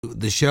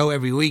the show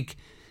every week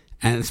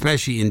and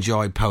especially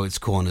enjoy Poets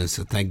Corner.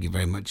 So thank you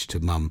very much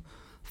to Mum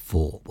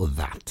for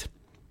that.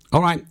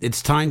 All right,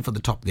 it's time for the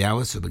top of the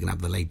hour, so we're going to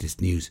have the latest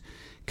news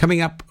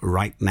coming up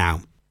right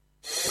now.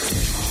 From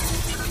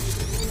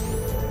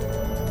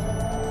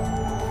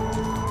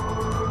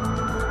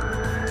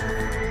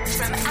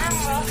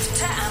Amroth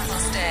to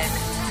Ambleston.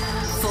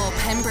 For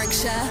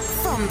Pembrokeshire,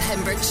 from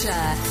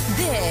Pembrokeshire,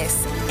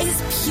 this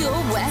is Pure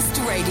West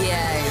Radio.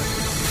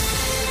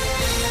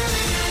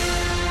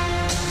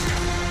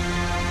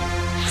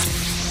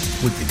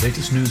 With the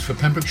latest news for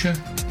Pembrokeshire,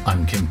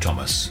 I'm Kim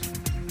Thomas.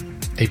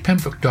 A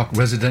Pembroke Dock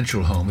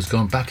residential home has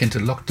gone back into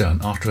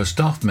lockdown after a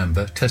staff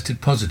member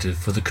tested positive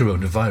for the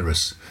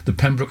coronavirus. The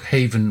Pembroke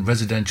Haven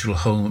residential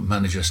home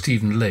manager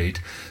Stephen Lade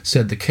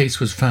said the case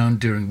was found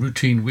during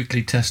routine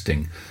weekly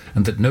testing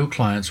and that no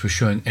clients were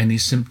showing any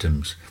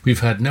symptoms.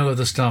 We've had no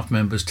other staff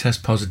members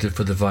test positive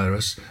for the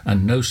virus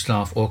and no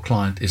staff or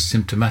client is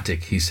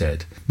symptomatic, he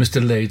said.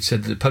 Mr Lade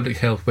said that Public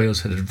Health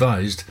Wales had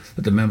advised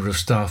that the member of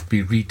staff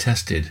be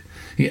retested.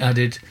 He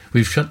added,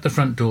 "We've shut the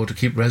front door to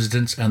keep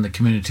residents and the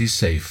community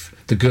safe.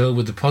 The girl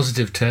with the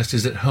positive test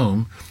is at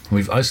home and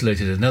we've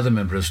isolated another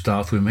member of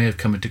staff who may have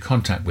come into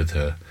contact with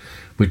her.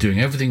 We're doing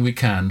everything we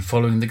can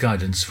following the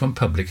guidance from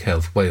Public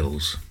Health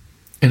Wales."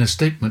 In a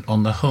statement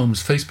on the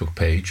home's Facebook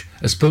page,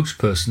 a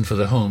spokesperson for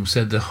the home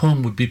said the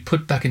home would be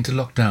put back into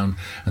lockdown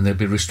and they'll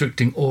be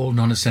restricting all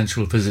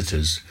non-essential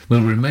visitors.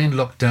 We'll remain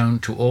locked down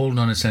to all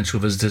non-essential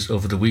visitors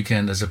over the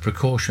weekend as a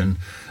precaution,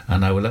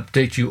 and I will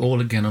update you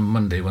all again on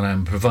Monday when I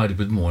am provided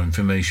with more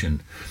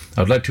information. I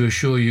would like to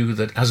assure you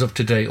that as of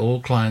today all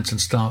clients and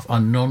staff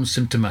are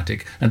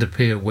non-symptomatic and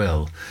appear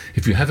well.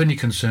 If you have any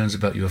concerns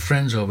about your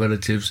friends or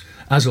relatives,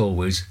 as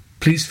always,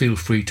 please feel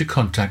free to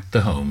contact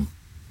the home.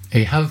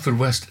 A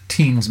Haverfordwest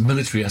teen's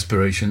military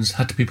aspirations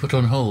had to be put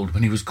on hold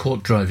when he was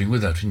caught driving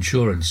without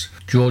insurance.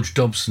 George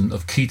Dobson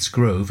of Keats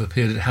Grove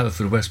appeared at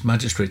Haverfordwest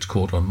Magistrates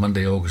Court on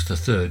Monday, August the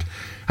 3rd,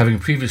 having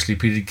previously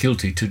pleaded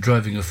guilty to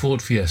driving a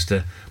Ford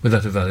Fiesta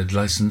without a valid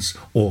licence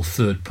or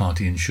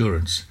third-party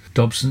insurance.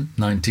 Dobson,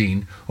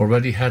 19,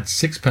 already had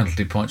 6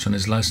 penalty points on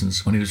his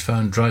licence when he was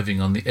found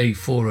driving on the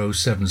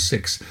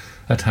A4076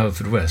 at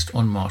Haverfordwest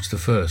on March the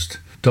 1st.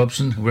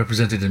 Dobson, who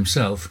represented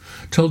himself,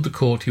 told the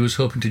court he was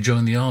hoping to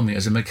join the army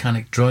as a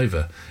mechanic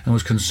driver and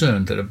was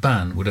concerned that a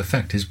ban would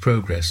affect his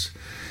progress.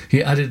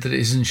 He added that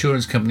his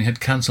insurance company had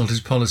cancelled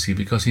his policy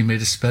because he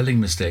made a spelling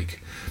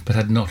mistake, but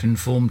had not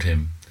informed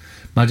him.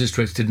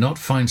 Magistrates did not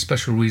find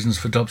special reasons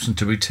for Dobson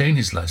to retain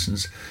his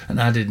licence and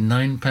added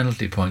 9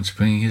 penalty points,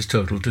 bringing his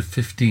total to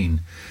 15,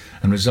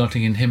 and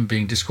resulting in him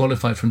being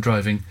disqualified from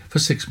driving for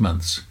 6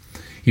 months.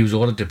 He was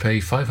ordered to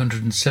pay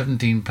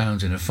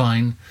 £517 in a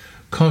fine,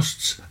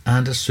 costs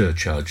and a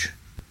surcharge.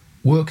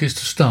 Work is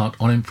to start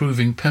on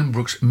improving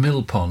Pembroke's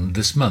Mill Pond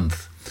this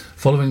month.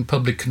 Following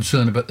public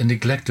concern about the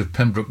neglect of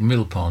Pembroke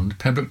Mill Pond,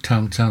 Pembroke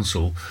Town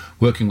Council,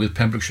 working with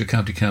Pembrokeshire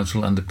County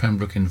Council and the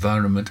Pembroke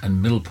Environment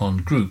and Mill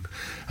Pond Group,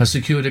 has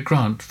secured a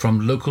grant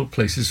from Local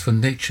Places for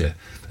Nature,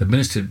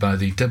 administered by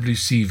the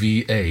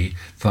WCVA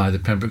via the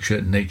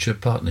Pembrokeshire Nature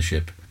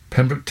Partnership.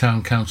 Pembroke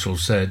Town Council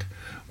said,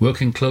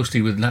 "Working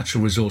closely with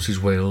Natural Resources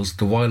Wales,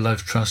 the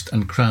Wildlife Trust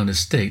and Crown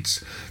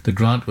Estates, the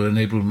grant will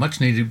enable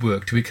much-needed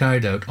work to be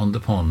carried out on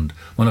the pond,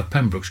 one of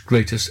Pembroke's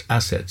greatest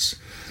assets.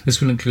 This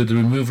will include the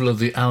removal of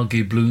the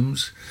algae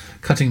blooms,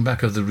 cutting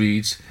back of the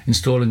reeds,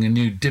 installing a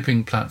new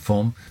dipping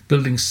platform,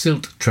 building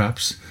silt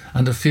traps,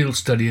 and a field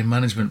study and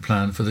management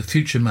plan for the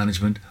future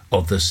management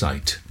of the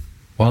site."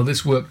 While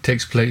this work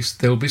takes place,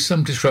 there will be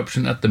some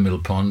disruption at the mill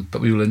pond,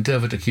 but we will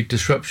endeavour to keep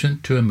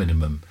disruption to a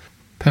minimum.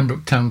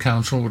 Pembroke Town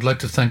Council would like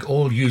to thank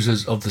all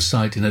users of the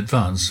site in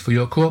advance for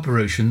your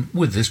cooperation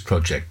with this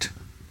project.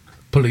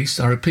 Police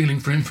are appealing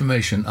for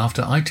information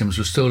after items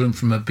were stolen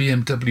from a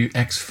BMW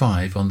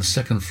X5 on the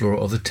second floor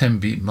of the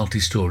Tenby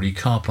multi-storey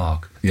car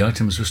park. The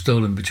items were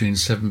stolen between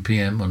 7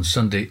 p.m. on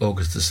Sunday,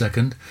 August the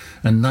 2nd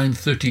and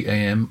 9:30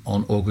 a.m.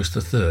 on August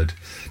the 3rd.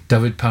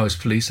 Dyfed-Powys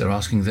Police are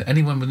asking that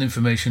anyone with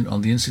information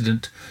on the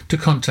incident to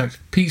contact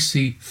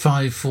PC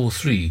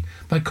 543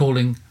 by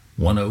calling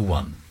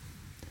 101.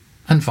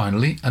 And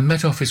finally, a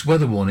Met Office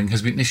weather warning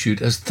has been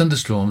issued as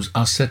thunderstorms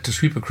are set to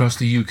sweep across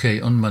the UK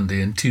on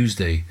Monday and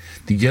Tuesday.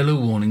 The yellow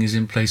warning is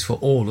in place for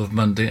all of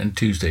Monday and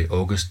Tuesday,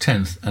 August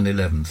 10th and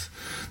 11th.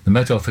 The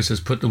Met Office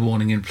has put the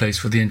warning in place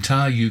for the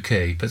entire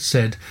UK, but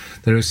said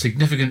there is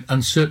significant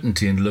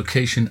uncertainty in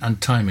location and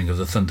timing of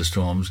the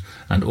thunderstorms,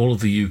 and all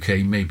of the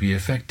UK may be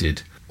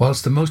affected.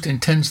 Whilst the most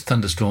intense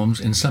thunderstorms,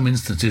 in some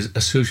instances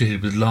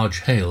associated with large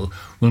hail,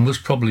 will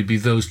most probably be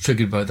those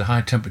triggered by the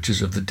high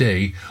temperatures of the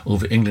day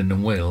over England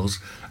and Wales,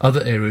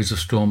 other areas of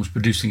storms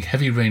producing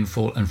heavy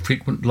rainfall and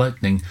frequent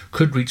lightning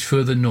could reach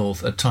further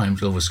north at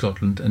times over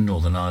Scotland and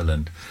Northern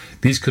Ireland.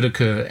 These could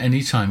occur at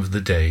any time of the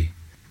day.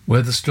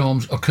 Where the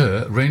storms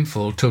occur,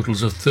 rainfall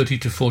totals of 30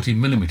 to 40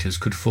 millimetres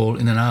could fall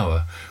in an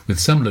hour, with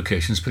some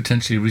locations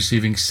potentially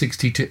receiving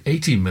 60 to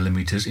 80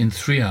 millimetres in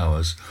 3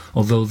 hours,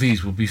 although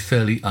these will be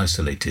fairly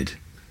isolated.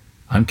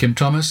 I'm Kim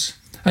Thomas,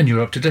 and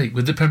you're up to date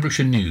with the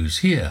Pembrokeshire News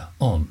here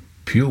on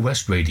Pure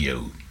West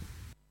Radio.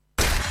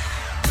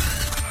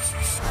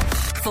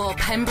 For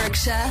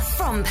Pembrokeshire,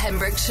 from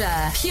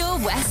Pembrokeshire, Pure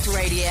West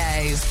Radio.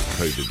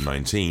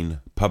 COVID-19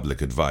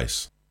 public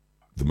advice.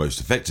 The most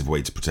effective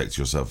way to protect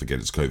yourself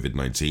against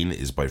COVID-19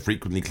 is by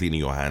frequently cleaning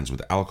your hands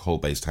with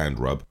alcohol-based hand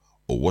rub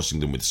or washing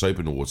them with soap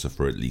and water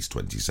for at least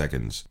 20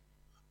 seconds.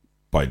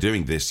 By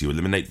doing this, you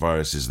eliminate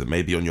viruses that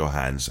may be on your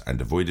hands and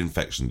avoid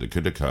infection that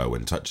could occur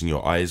when touching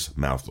your eyes,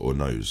 mouth or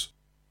nose.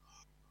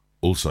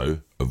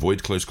 Also,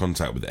 avoid close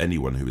contact with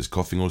anyone who is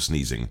coughing or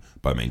sneezing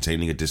by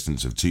maintaining a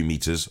distance of 2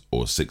 meters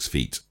or 6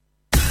 feet.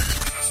 For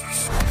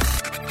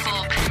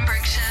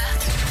Pembrokeshire,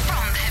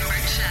 from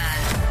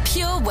Pembrokeshire,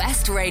 Pure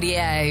West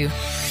Radio.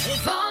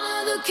 If all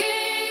of the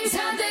kings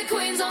had their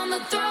queens on the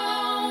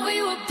throne,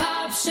 we would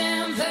pop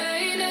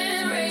champagne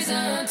and raise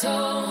a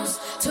toast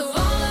to all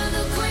of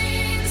the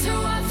queens who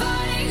are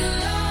fighting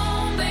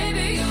alone.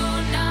 Baby,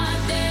 you're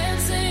not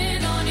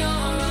dancing on your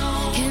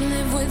own. Can't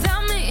live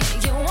without me,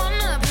 you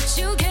wanna, but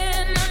you can't.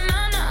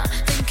 Nah.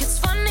 Think it's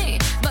funny,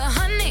 but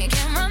honey,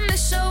 can't run the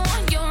show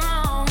on your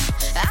own.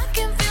 I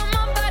can feel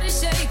my body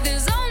shake,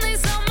 there's only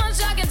so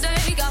much I can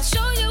take. I'll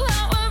show you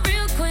how a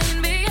real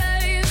queen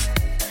behaves.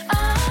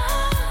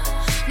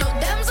 No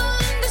damsel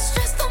in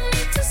distress, don't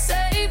need to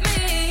save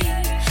me.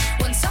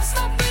 Once I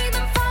stop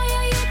breathing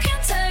fire, you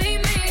can't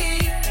tame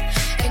me.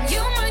 And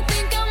you might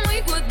think I'm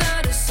weak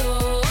without a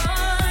sword,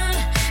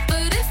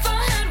 but if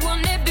I had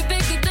one, it'd be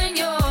bigger than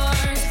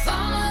yours. If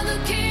all of the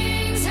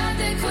kings had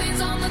their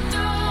queens on the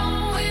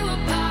throne, we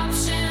would pop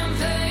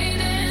champagne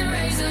and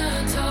raise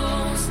a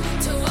toast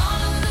to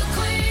all of the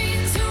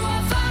queens who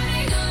are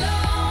fighting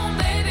alone.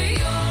 Baby,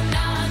 you're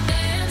not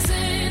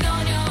dancing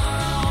on your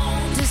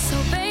own.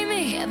 Disobey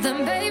me,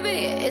 then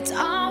baby, it's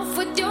off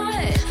with your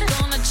head.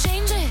 Gonna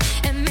change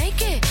it and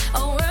make it a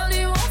world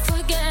you won't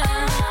forget.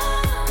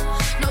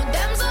 No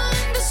damsel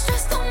in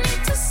distress, don't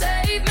need to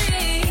save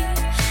me.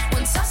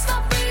 Once I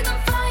stop breathing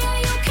fire,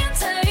 you can't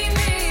tame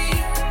me.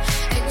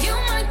 And you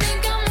might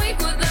think I'm weak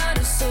without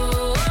a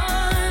sword,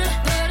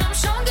 but I'm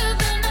stronger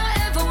than I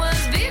ever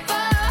was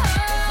before.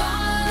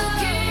 All the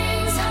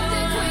kings had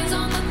their queens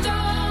on the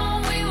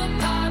throne, we would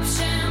pop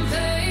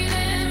champagne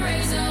and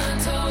raise a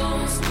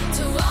toast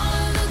to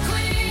all of the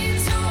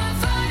queens who are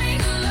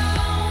fighting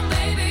alone.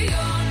 Baby,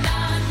 you're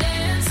not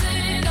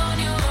dancing on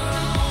your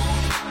own.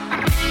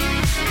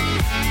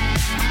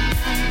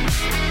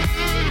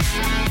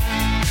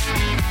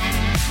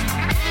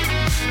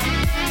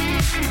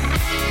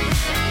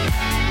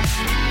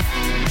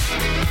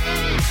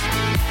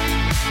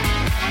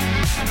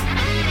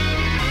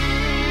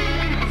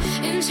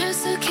 In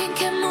Chester, king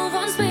can move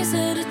one space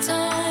at a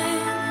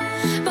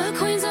time, but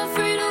queens are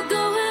free to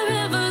go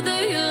wherever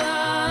they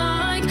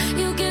like.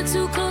 You get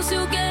too close,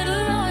 you'll get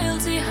a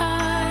royalty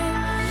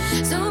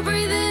high. So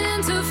breathe it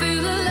in to feel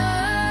alive.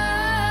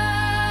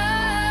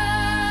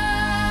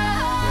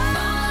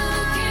 All of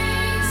the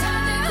kings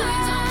had their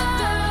queens on the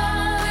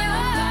throne, we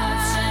would pop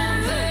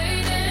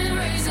champagne and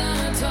raise a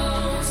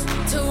toast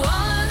to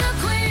all of the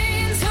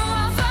queens who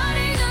are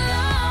fighting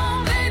alone.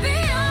 Baby,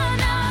 you're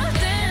not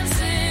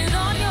dancing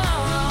on your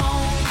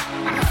own.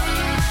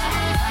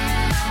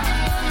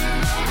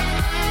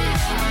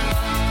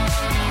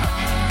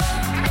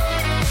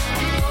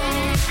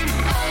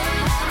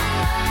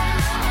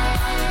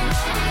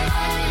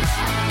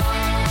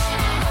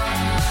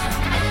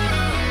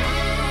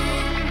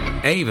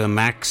 Ava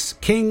Max,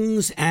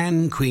 Kings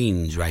and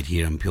Queens, right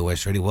here on Pure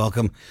West Radio.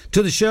 Welcome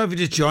to the show. If you're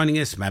just joining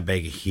us, Matt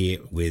Baker here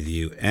with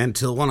you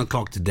until 1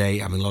 o'clock today,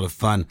 having a lot of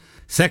fun.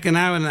 Second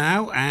hour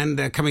now,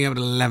 and coming up at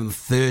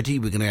 11:30,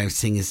 we're going to go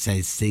singing,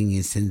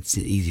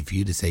 easy for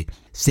you to say,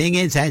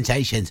 singing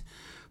sensations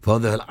for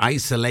the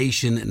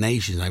isolation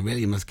nations. I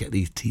really must get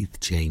these teeth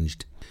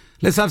changed.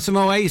 Let's have some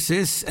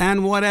Oasis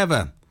and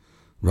whatever,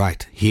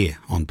 right here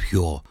on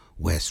Pure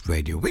West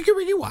Radio. Wiggy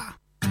wiggy wah.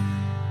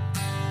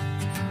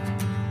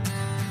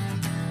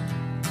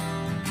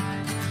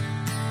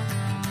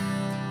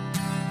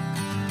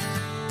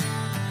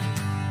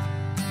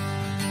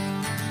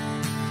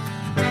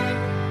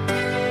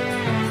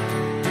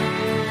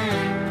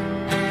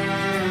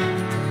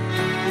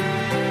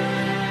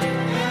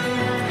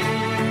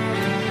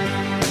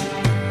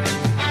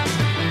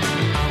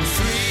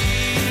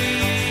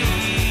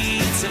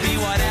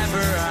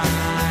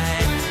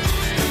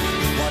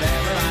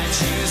 Whatever I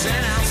choose,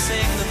 and I'll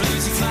sing the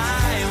bluesy fly.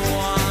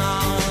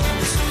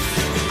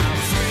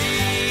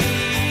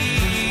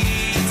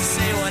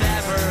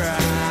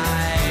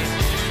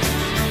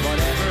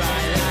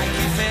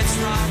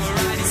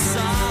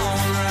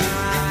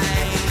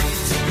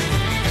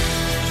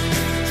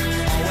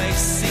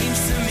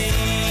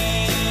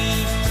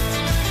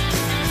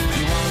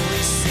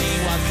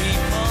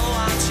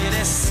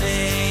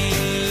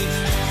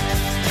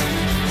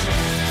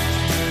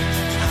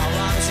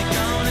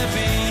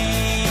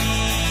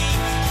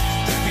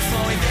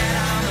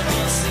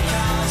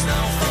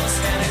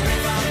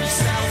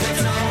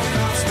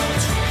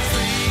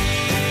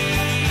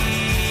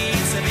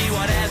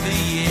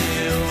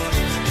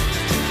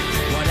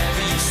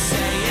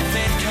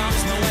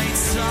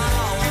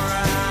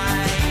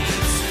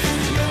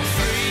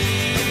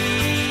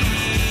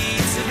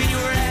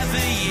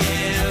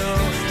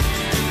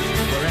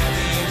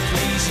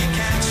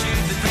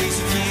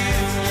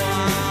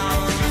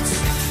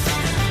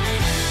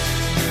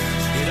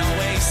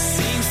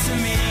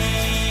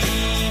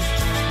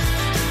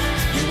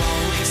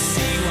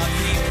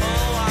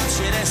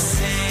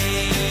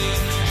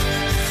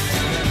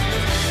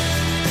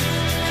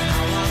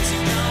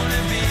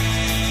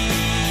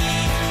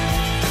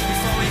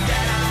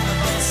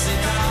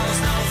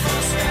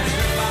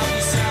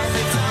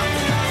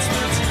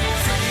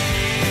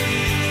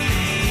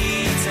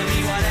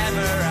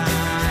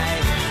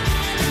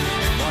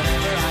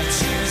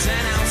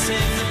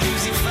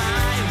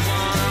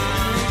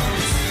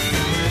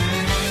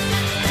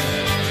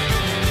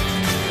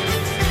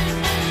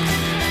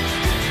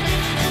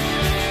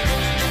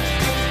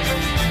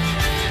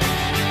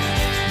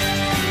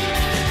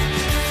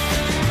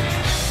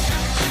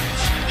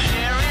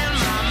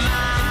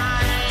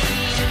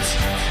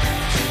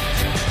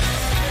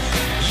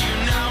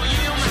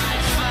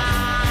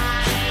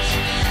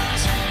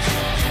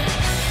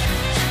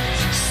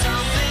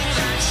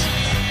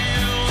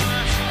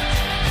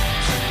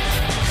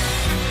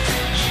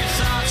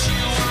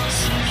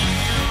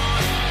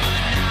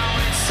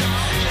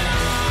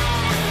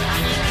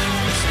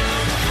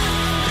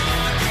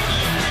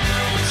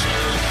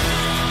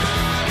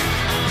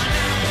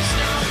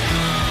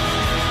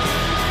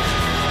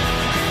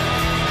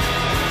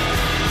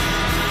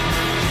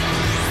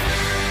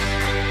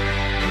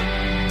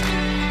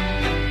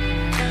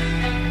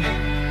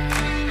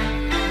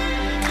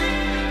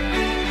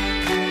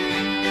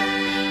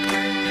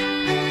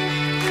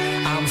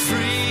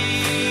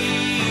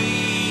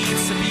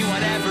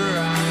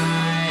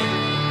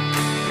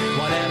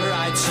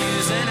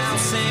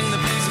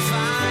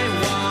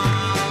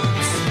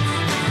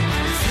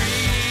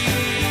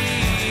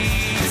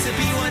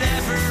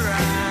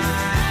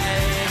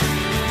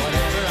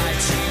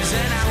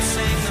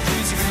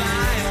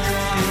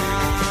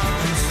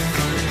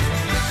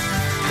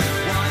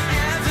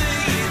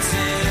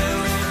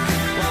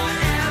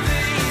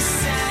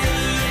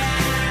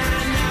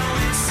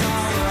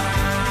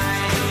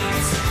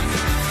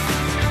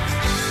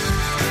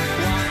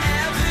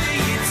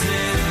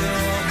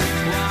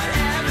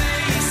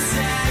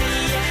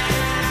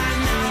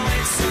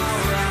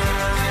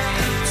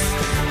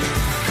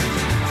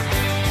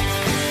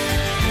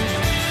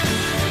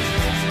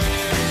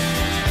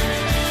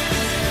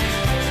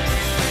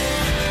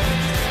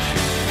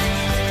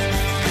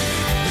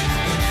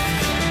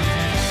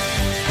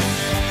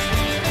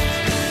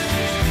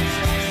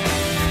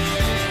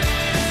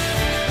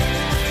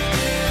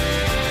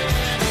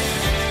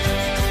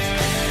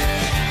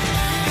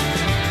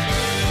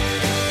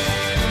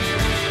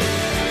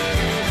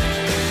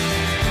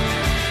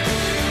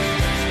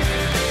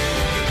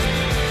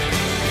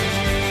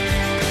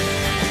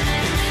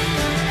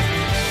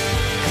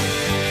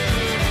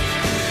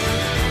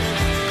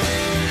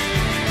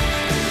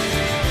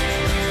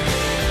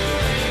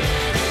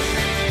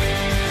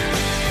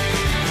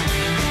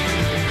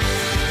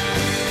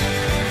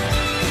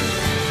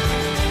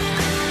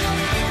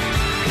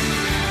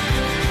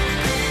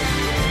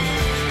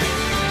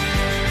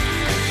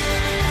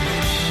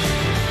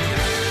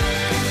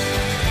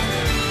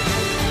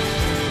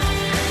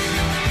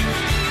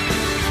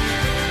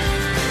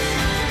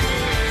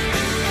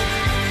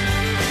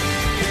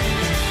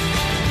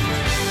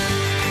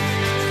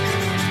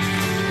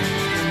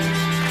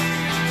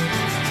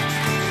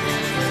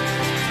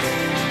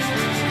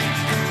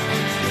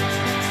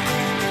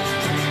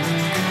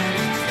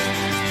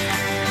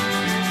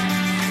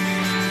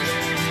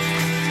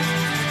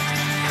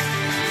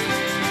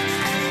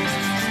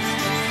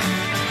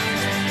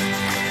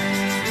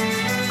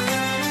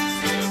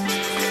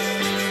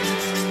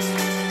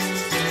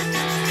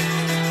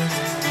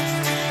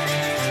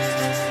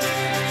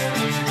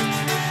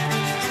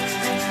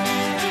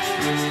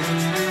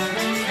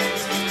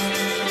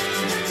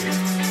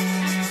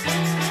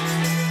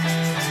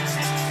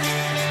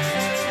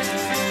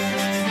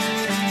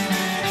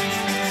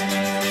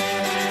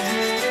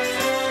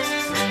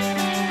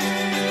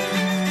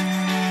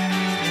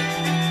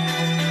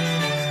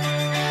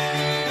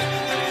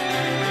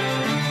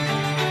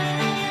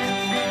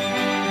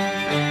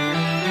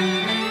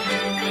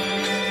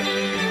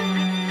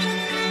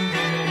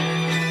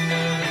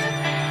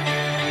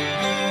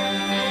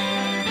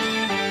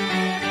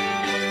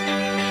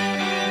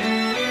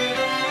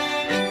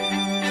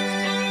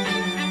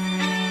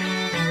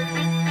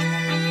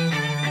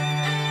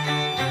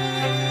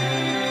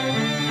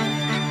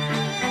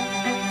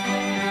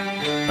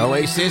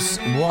 Oasis,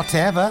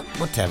 whatever.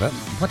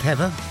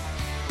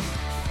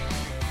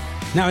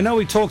 Now, I know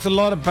we talked a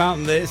lot about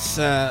this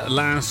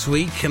last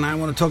week, and I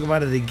want to talk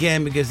about it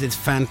again because it's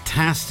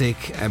fantastic,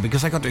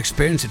 because I got to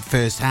experience it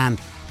firsthand.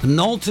 The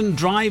Knowlton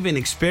Drive-In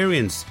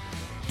experience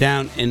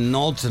down in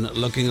Knowlton,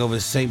 looking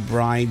over St.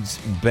 Bride's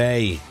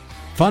Bay.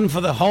 Fun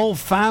for the whole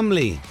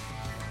family,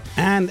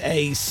 and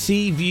a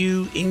sea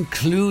view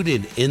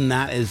included in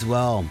that as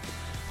well.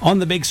 On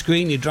the big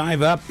screen, you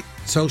drive up,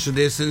 social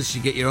distance,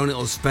 you get your own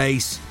little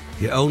space,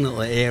 your own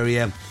little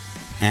area,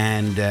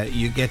 and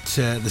you get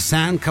the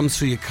sound comes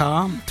through your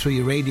car, through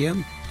your radio,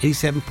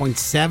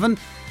 87.7,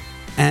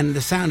 and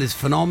the sound is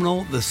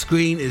phenomenal. The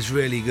screen is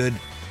really good,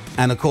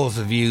 and of course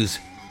the views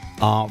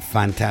are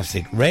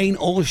fantastic. Rain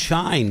or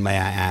shine, may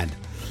I add.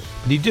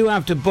 But you do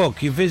have to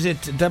book. You visit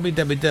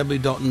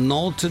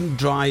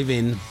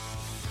www.knowltondrive-in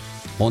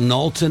or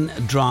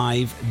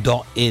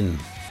knowltondrive.in.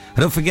 And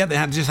don't forget, they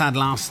just had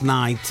last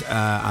night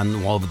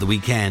and over the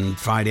weekend,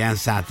 Friday and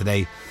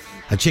Saturday,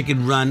 a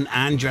Chicken Run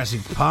and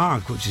Jurassic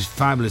Park, which is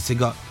fabulous. They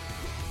got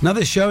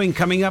another showing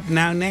coming up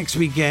now next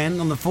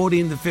weekend on the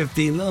 14th and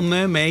 15th, Little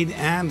Mermaid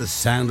and The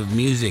Sound of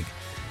Music.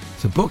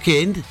 So book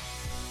in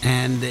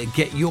and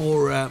get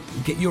your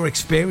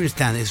experience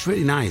down. It's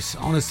really nice.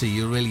 Honestly,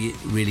 you'll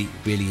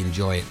really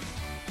enjoy it.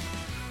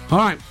 All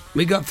right,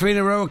 we got 3 in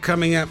a row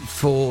coming up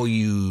for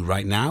you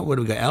right now. What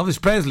do we got?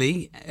 Elvis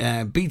Presley,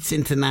 Beats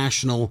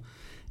International,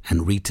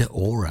 and Rita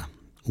Ora.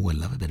 Oh, I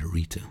love a bit of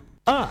Rita.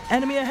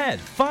 Enemy ahead.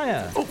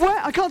 Fire. Oh, where?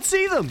 I can't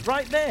see them.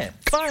 Right there.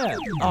 Fire.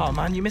 Oh,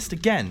 man, you missed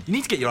again. You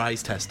need to get your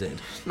eyes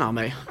tested. Nah,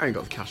 mate, I ain't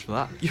got the cash for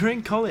that. You're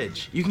in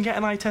college. You can get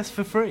an eye test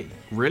for free.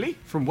 Really?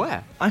 From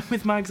where? I'm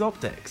with Mags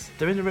Optics.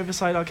 They're in the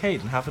Riverside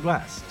Arcade in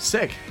Haverfordwest.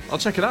 Sick. I'll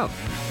check it out.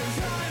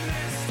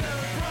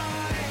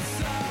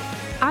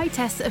 Eye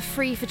tests are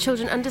free for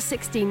children under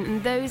 16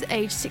 and those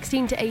aged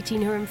 16 to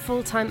 18 who are in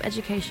full-time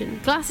education.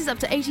 Glasses up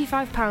to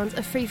 £85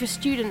 are free for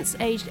students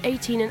aged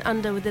 18 and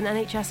under with an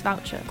NHS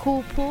voucher.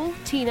 Call Paul,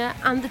 Tina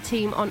and the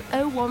team on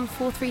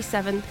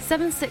 01437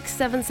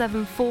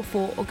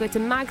 767744 or go to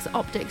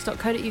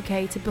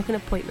magsoptics.co.uk to book an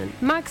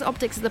appointment. Mags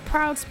Optics are the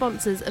proud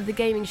sponsors of the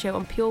gaming show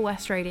on Pure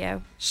West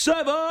Radio.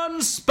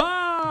 7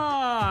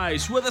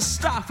 Spice, where the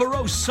staff are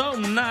oh so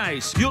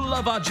nice. You'll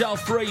love our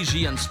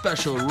jalfrezi and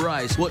special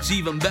rice. What's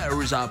even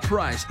better is our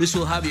price. This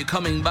will have you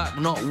coming back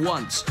not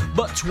once,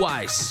 but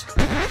twice.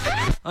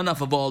 Enough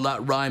of all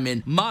that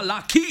rhyming.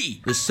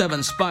 Malaki! The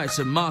 7 Spice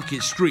of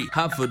Market Street,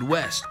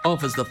 Haverfordwest,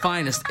 offers the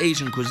finest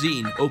Asian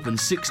cuisine, open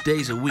 6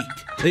 days a week.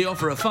 They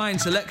offer a fine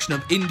selection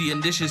of Indian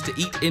dishes to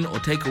eat in or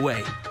take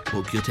away.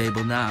 Book your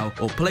table now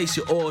or place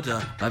your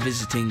order by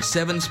visiting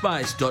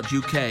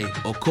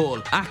 7spice.uk or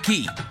call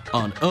Aki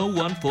on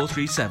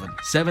 01437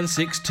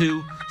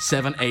 762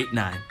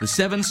 789. The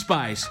 7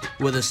 Spice,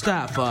 where the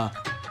staff are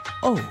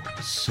oh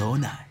so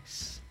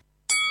nice.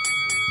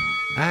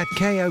 At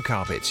KO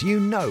Carpets, you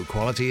know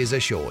quality is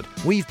assured.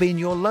 We've been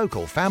your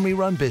local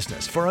family-run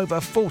business for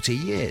over 40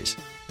 years.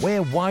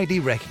 We're widely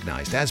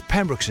recognised as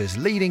Pembrokeshire's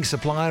leading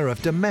supplier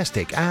of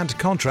domestic and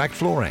contract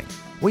flooring.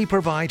 We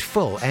provide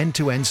full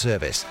end-to-end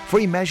service,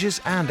 free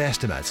measures and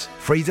estimates,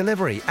 free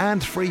delivery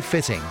and free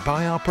fitting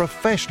by our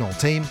professional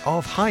team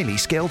of highly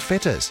skilled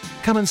fitters.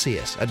 Come and see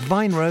us at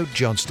Vine Road,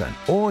 Johnston,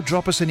 or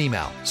drop us an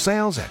email,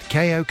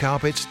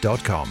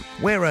 sales@kocarpets.com.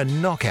 We're a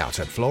knockout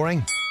at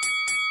flooring.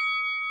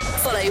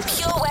 Follow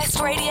Pure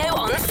West Radio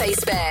on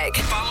Facebook.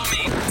 Follow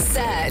me.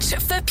 Search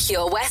for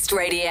Pure West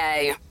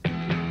Radio.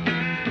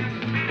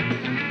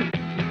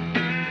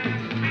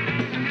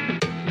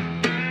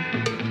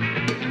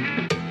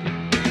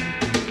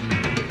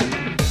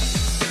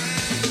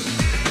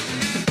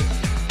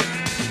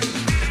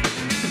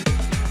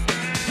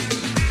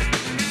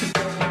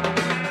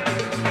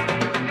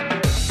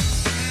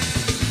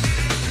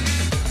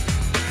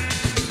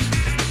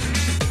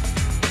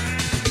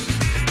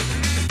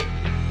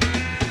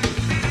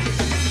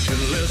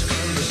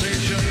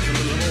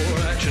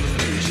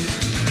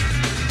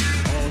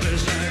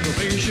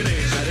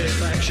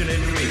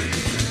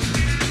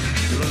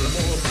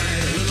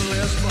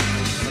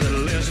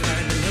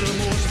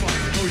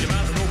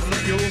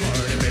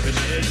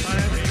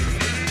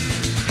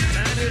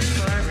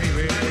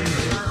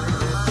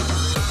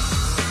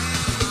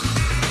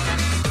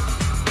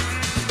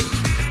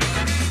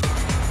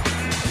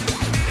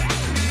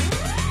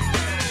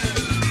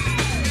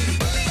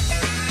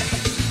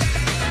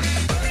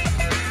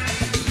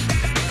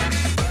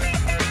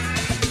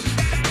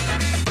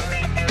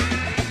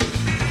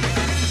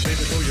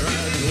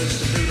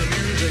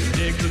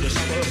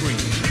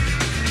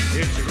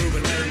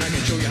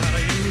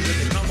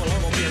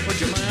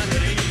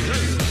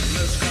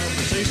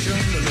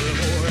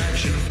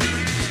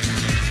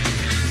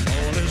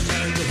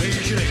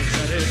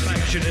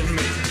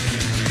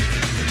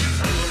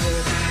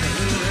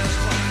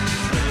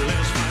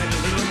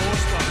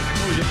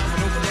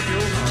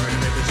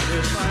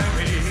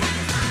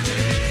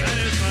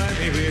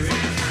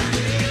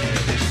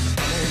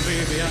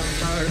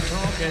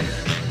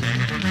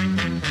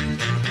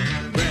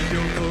 Grab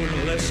your coat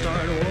and let's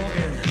start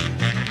walking.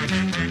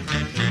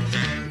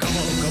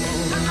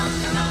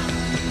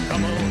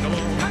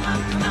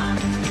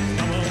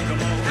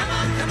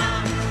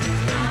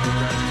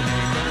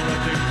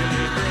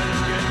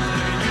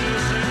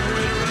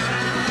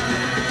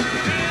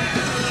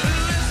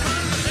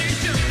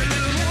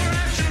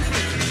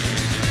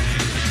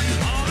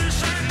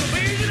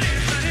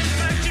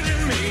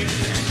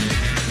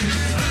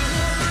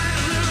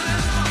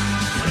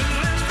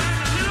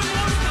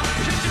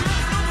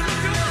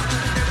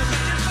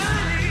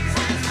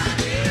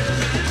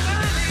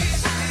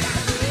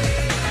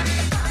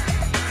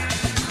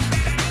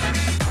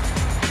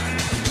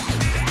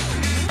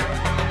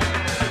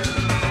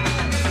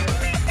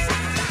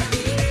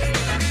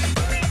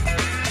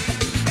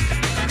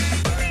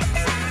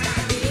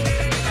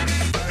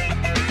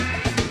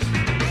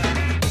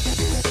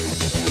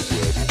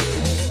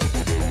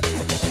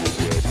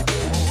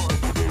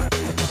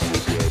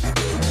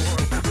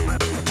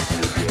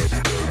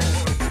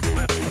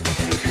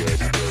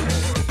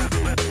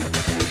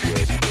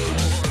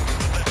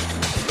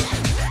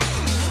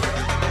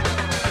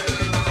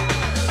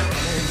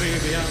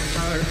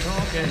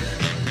 walking.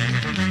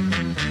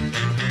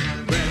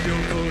 Grab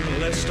your coat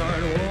and let's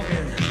start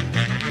walking.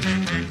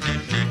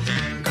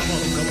 Come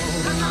on, come on.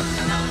 Come on,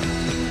 come on.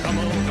 Come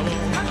on, come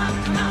on. Come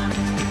on, come on.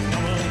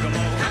 Come on, come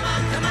on. Come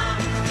on, come on.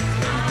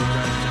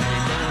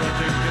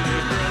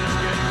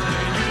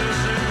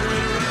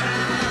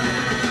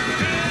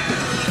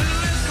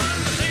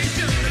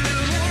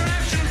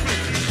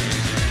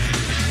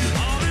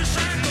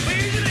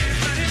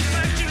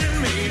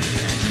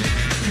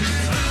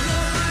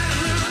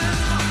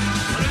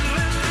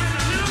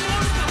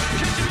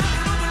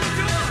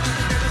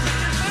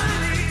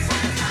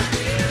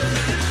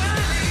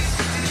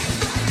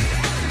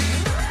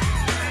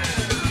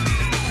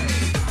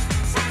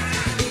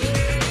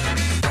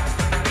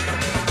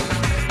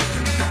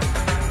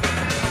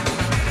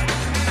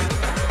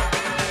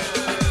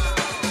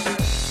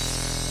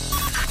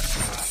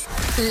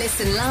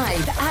 Listen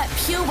live at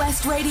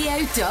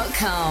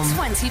purewestradio.com.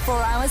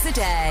 24 hours a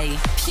day.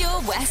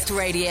 Pure West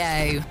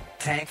Radio.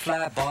 Tank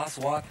fly, boss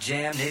walk,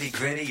 jam, nitty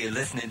gritty. You're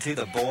listening to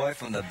the boy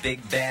from the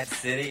big bad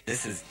city.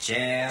 This is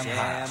Jam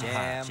Hot.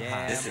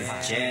 This is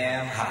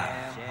Jam Hot.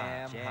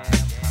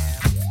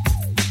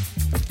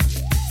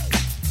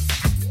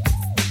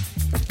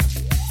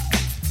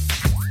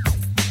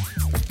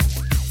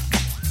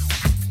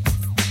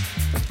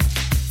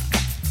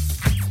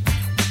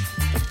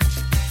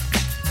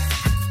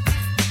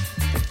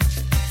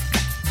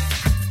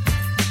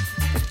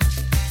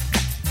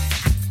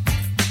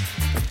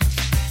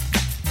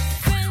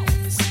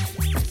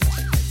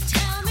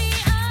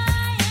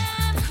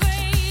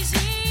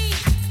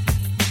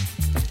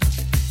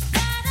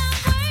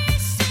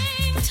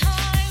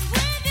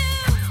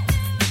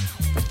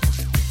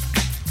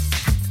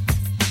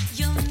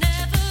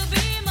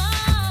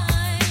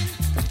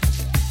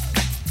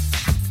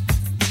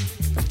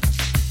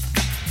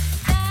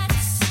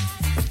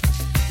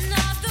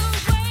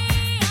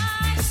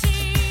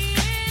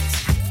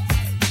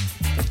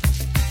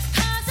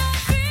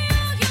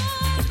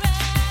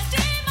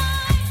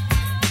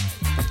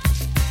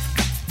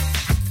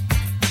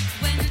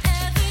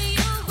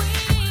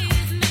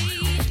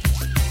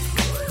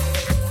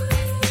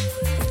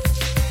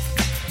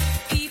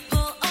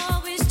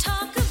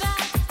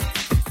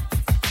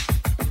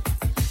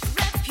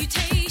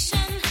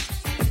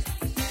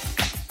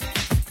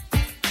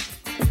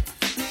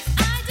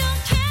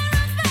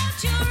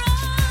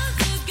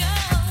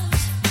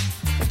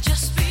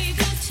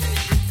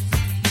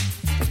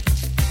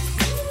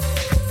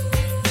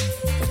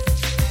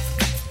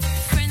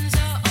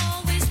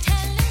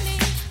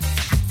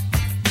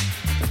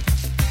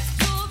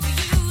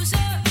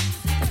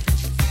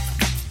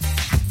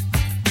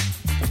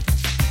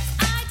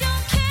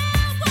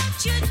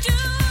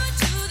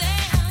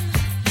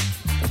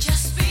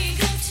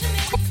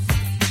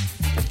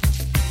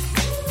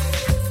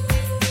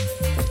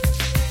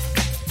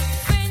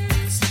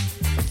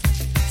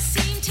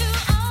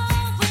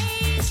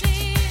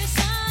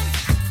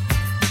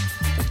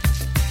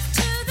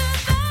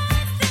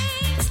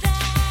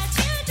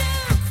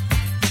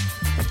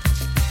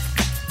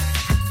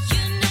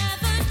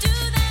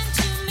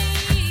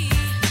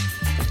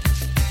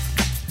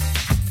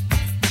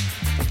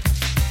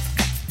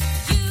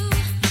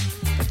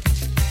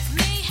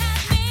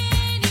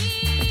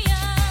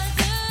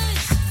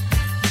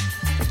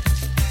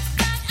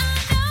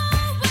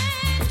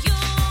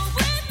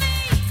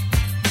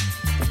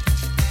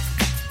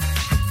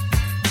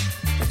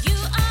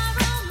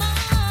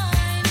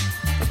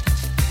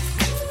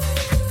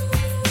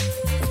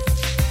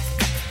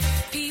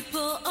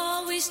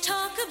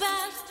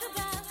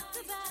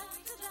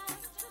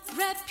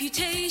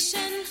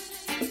 Reputation.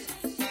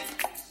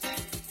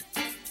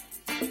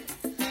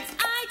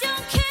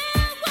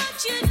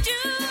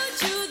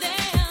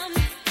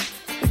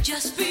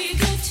 Just be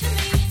good to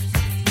me.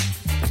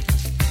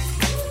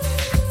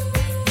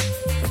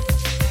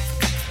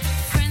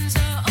 Friends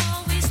are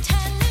always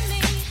telling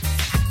me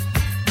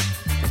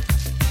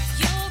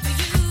you're a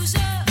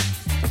user.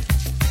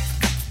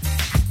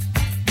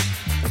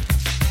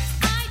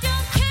 I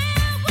don't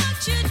care what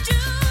you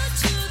do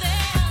to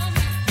them.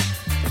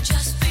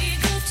 Just be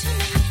good to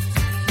me.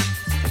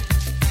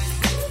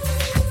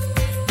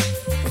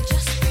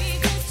 Just be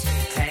good to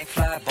me. Tank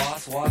fly,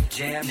 boss walk,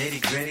 jam,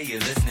 nitty gritty. You're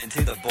listening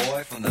to the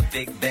boy from the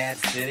big bad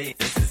city.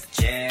 This is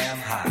Jam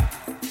Hot.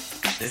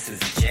 This is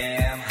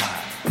Jam Hot.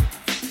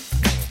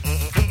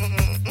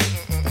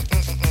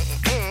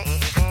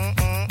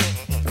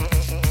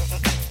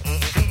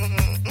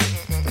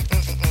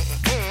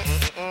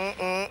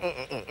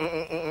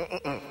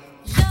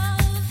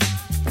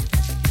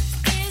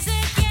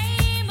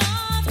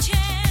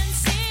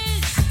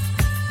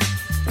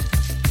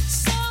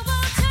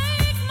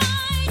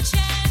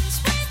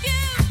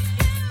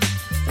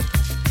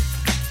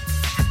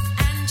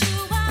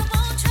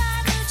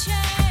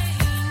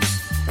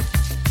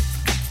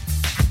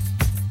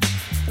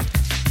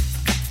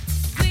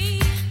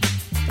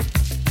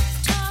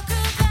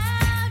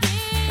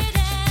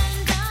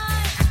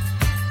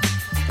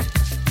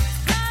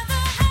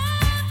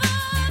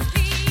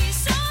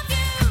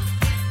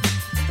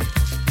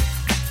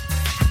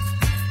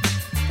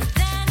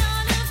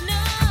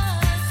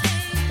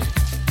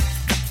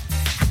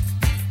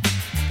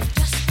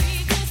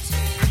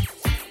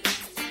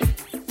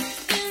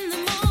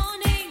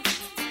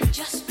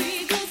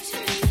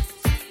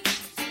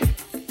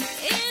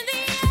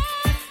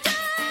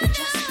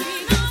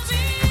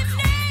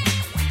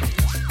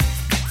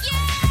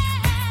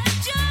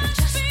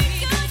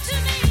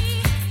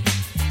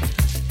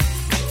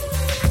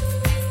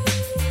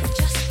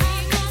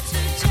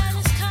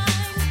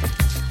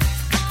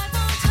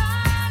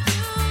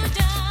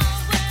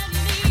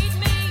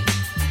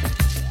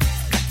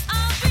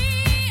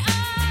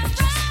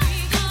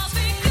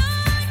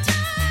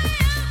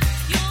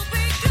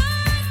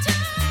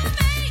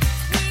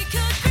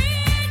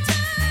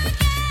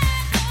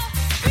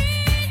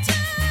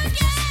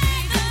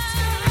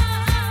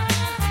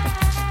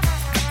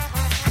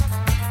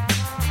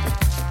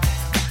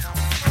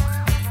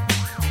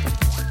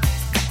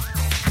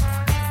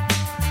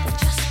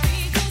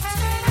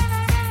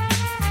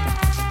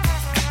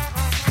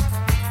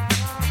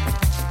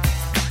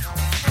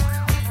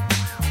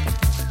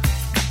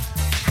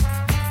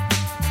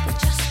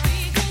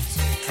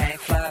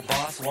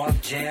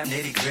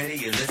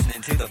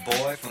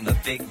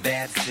 big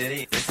bad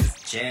city. This is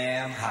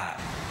Jam Hot.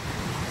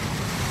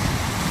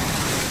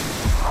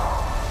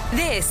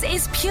 This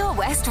is Pure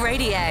West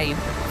Radio.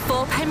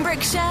 For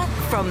Pembrokeshire,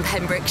 from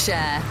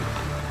Pembrokeshire.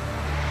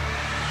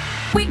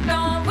 We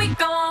gon', we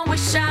shine.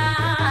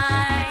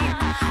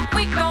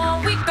 We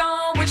gon', we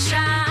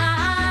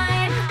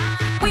shine.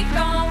 We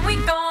gon', we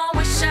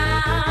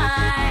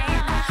shine.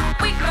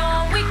 We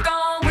gon',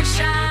 we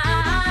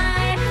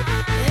shine.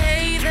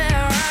 Hey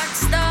there, rock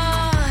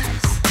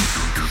stars.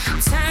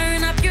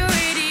 Turn up your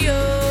radio.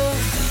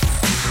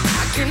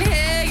 I can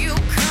hear you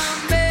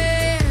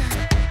coming.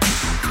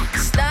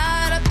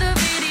 Start up the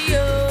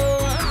video.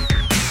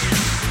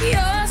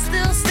 You're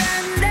still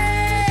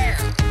standing.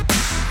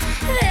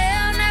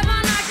 They'll never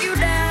knock you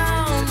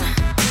down.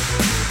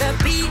 The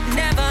beat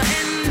never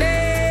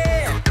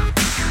ended.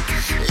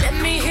 Let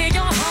me hear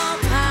your heart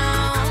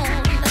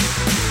pound.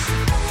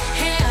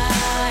 Hey,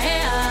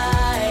 hey,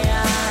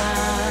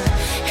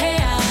 hey,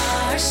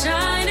 hey,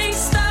 shining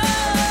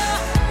star.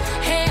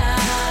 Hey,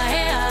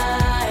 hey,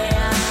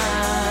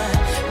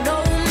 no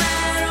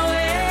matter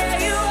where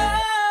you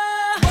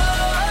are.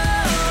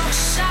 Whoa,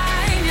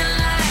 shine your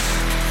light.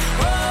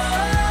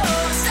 Whoa,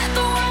 set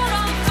the world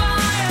on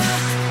fire.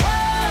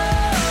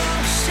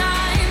 Whoa,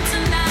 shine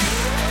tonight.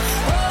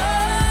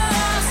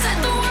 Whoa, set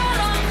the world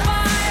on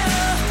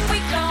fire. We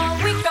gon'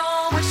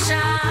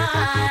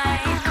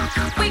 shine.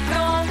 We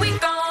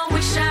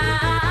gon'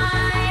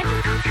 shine.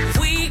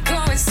 We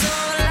going so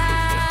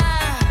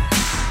loud.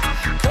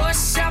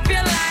 Push up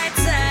your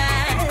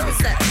lighters.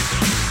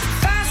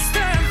 Faster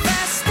and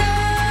faster.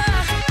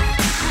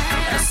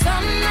 The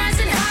sun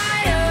rising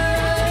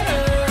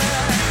higher.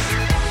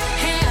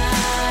 Hey,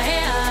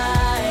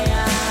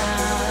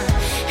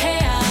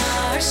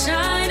 hey,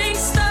 shining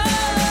star.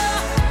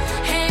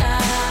 Hey,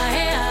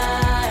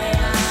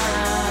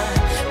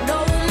 no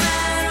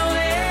matter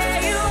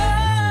where you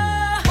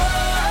are.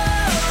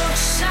 Whoa,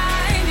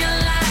 shine your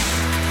light.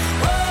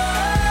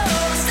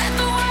 Whoa, set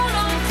the world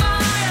on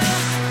fire.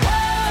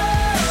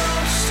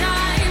 Whoa,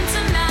 shine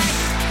tonight.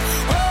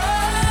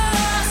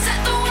 Whoa, set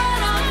the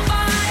world on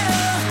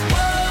fire.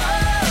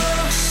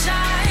 Whoa,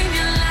 shine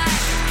your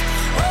light.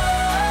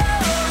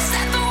 Whoa,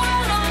 set the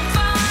world on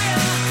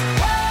fire.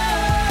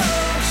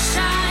 Whoa,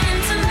 shine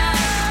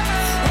tonight.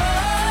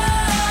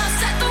 Whoa,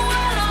 set the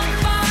world on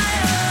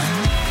fire.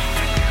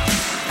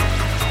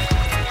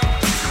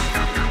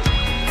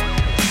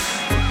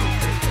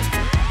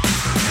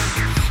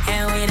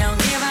 And we don't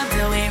give up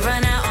till we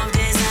run out of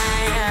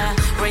desire.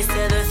 Race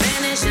to the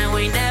finish and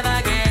we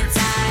never get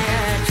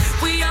tired.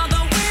 We are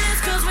the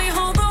winners 'cause we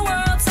hold the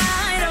world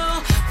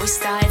title. We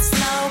started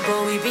slow,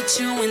 but we beat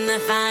you in the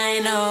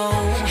final.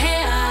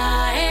 Hey,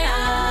 hey,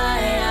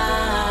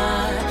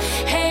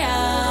 hey,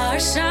 hey,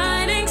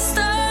 shining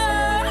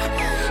star.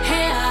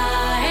 Hey,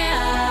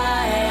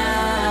 hey,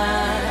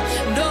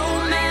 no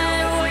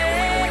matter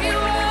where you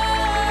are.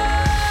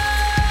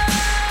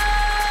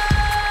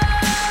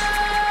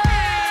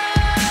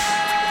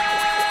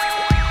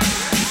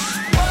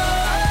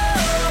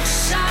 Whoa,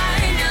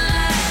 shine your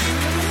light.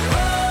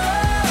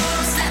 Whoa,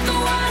 set the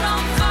world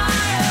on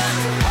fire.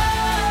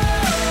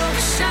 Whoa,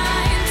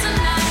 shine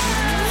tonight.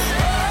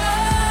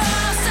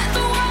 Whoa, set the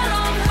world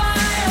on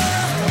fire.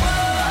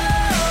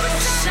 Whoa,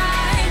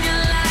 shine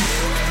your light.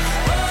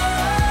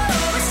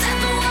 Whoa, set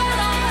the world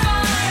on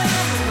fire.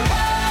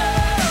 Whoa,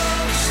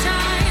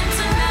 shine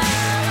tonight.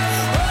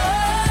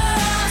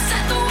 Whoa,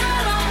 set the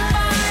world on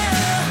fire.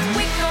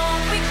 We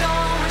gon'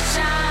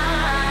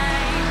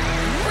 shine.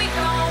 We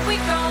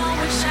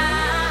gon'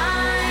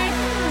 shine.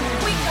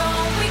 We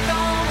gon'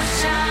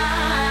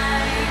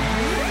 shine.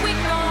 We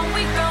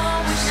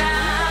gon'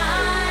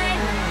 shine.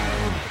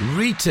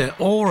 Rita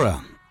Ora.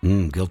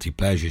 Guilty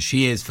pleasure.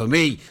 She is, for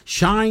me,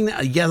 Shine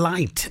Your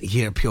Light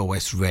here at Pure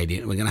West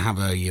Radio. We're going to have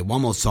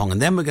one more song, and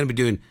then we're going to be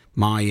doing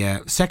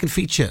my second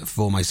feature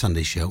for my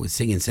Sunday show with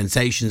singing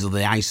Sensations of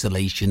the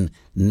Isolation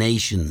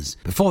Nations.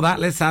 Before that,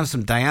 let's have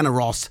some Diana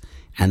Ross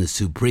and the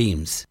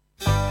Supremes.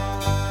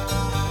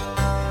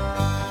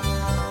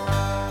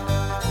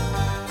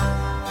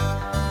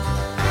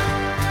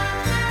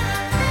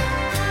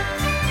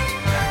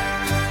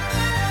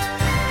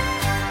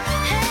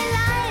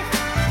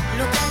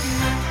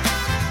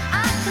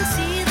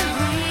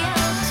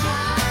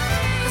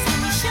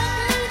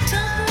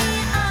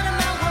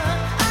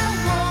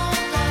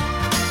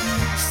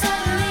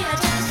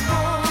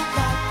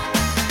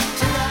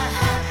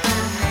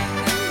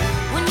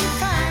 When you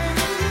find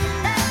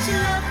that you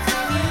love the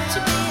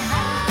future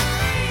behind.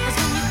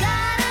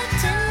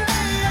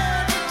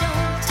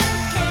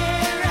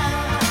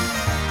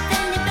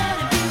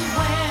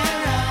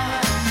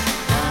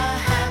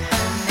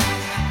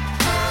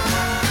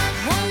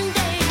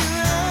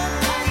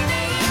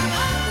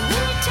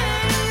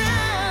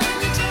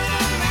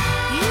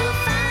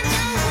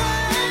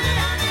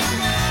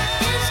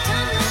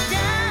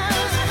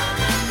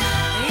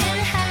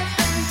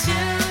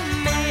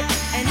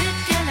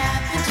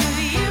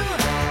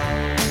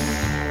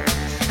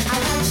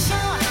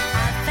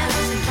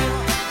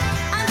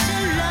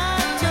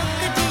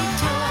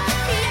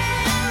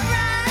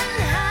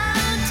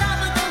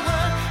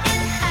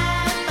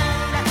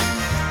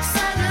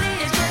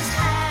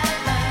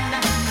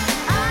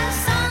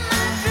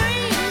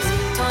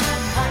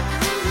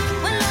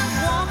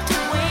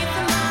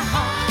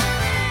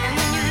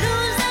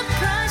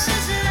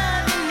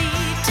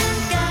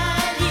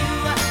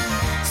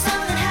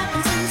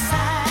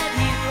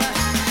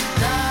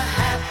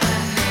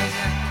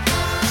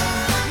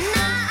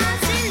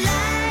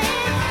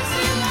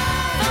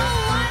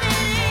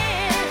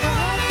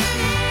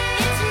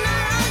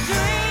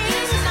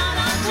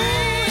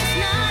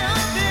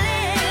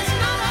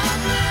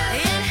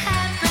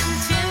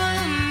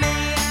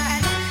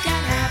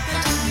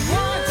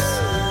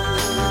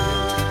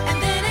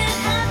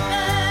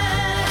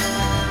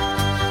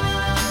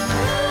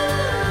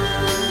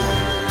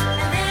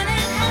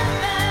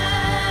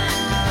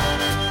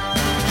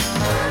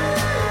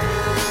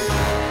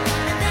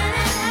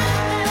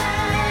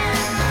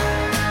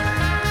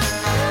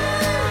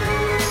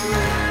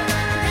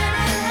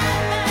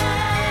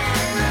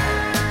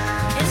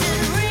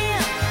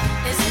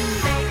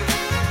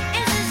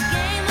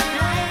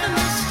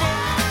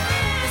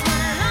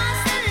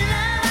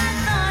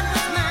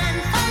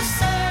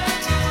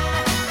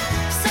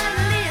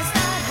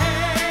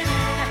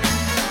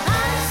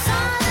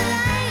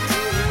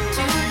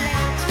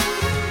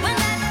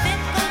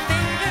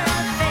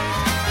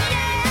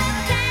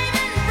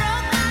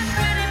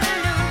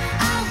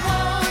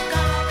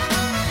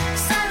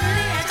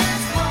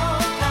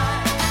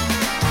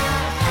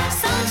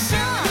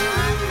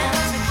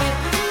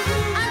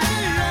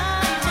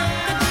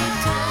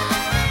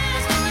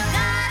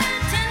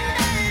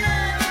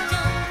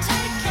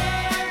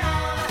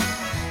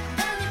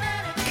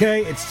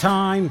 Okay, it's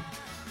time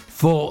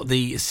for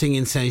the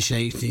singing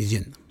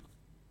sensation.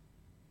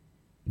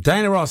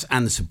 Diana Ross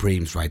and the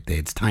Supremes right there.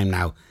 It's time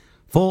now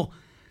for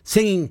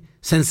singing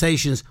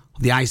sensations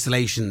of the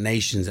Isolation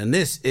Nations. And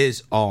this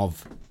is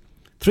of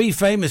three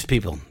famous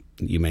people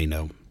you may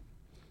know.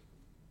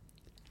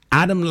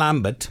 Adam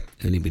Lambert.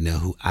 Anybody know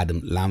who Adam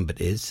Lambert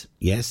is?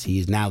 Yes, he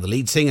is now the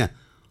lead singer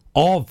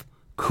of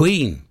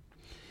Queen.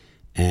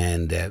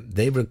 And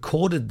they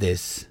recorded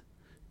this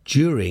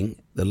during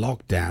the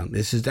lockdown.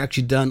 This is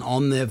actually done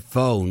on their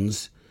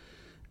phones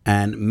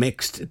and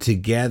mixed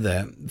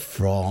together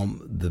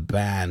from the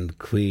band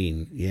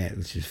Queen. Yeah,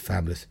 which is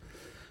fabulous.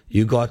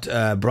 You got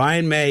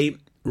Brian May,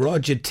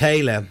 Roger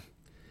Taylor,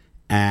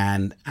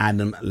 and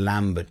Adam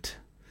Lambert.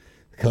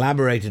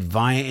 Collaborated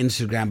via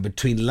Instagram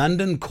between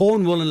London,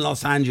 Cornwall, and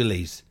Los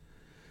Angeles.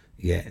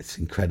 Yeah, it's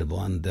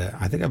incredible. And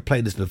I think I've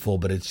played this before,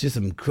 but it's just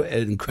an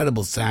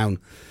incredible sound.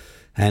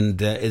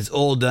 And it's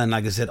all done,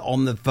 like I said,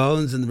 on the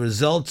phones. And the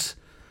results,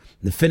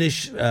 the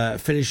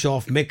finish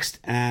off, mixed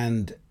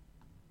and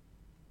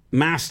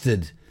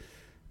mastered,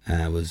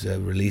 was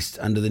released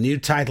under the new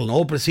title. And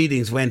all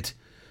proceedings went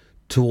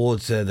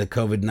towards the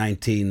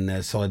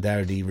COVID-19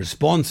 Solidarity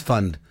Response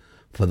Fund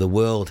for the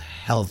World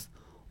Health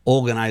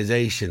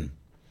Organization.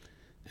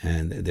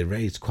 And they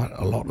raised quite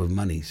a lot of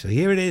money. So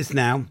here it is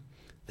now.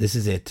 This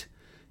is it.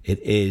 It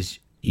is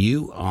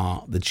You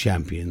Are the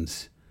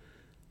Champions.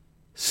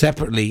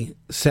 Separately,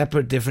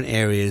 separate different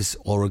areas,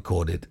 all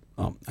recorded.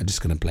 Oh, I'm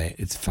just going to play it.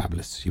 It's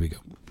fabulous. Here we go.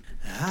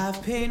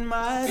 I've paid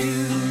my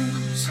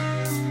dues,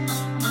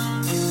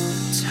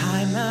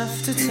 time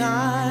after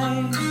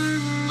time.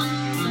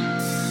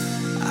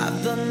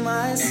 I've done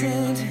my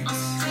sentence,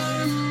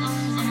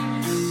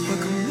 but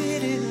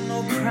committed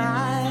no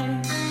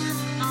crime.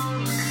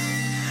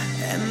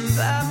 And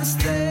by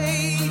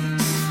mistakes,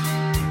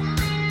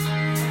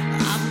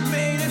 I've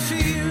made a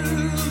few.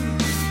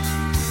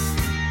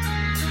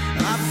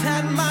 I've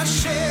had my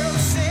share of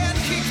sand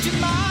kicked in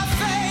my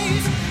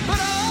face, but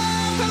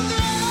I've come through.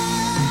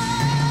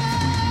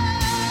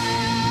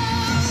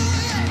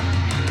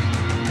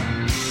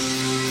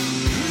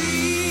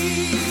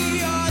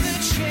 We are the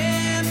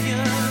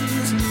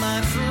champions,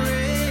 my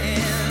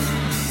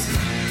friends,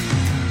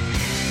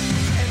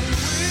 and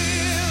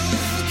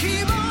we'll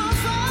keep on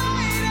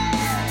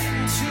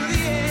fighting to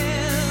the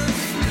end.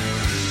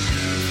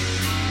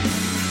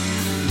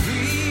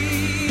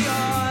 We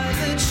are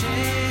the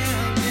champions.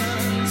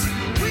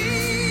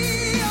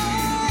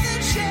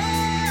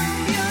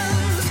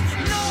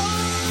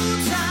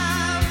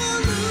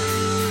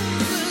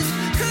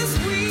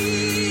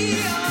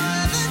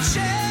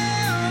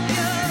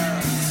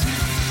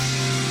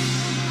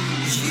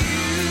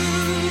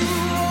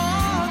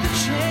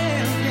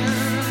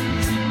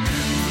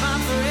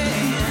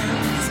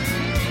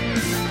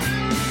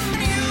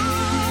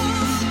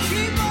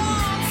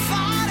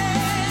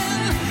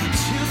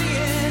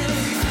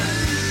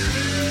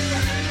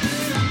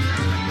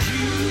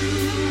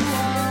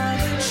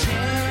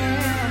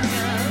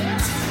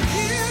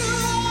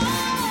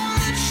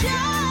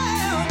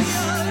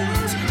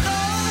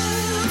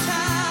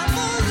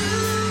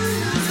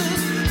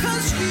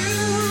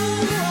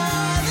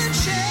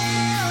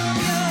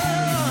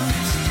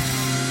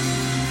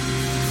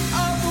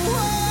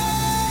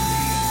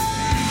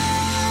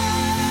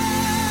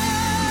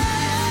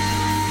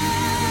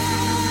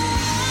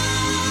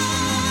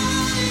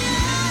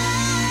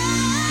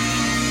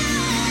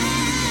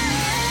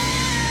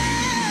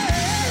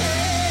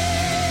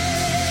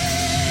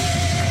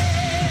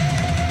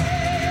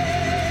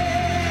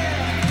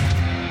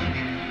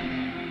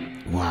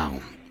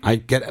 I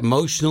get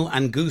emotional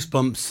and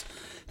goosebumps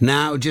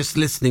now just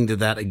listening to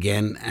that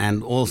again.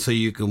 And also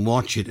you can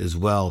watch it as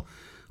well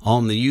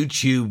on the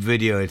YouTube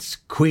video. It's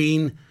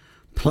Queen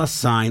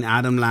 +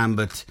 Adam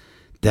Lambert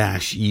 -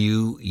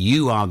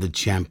 you are the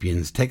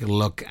champions. Take a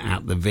look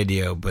at the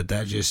video, but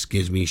that just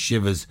gives me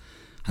shivers.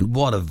 And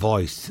what a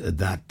voice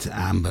that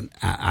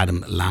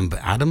Adam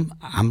Lambert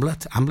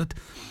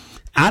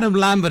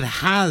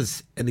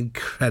has. An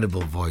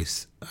incredible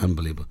voice.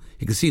 Unbelievable.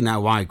 You can see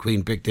now why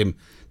Queen picked him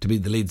to be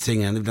the lead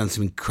singer, and they've done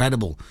some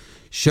incredible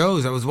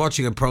shows. I was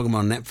watching a program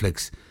on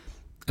Netflix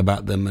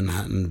about them and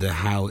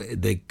how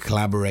they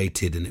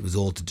collaborated, and it was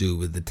all to do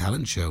with the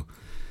talent show.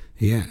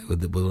 Yeah,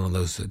 with one of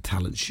those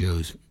talent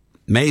shows.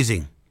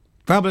 Amazing.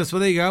 Fabulous.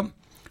 Well, there you go.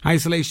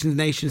 Isolation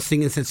Nation,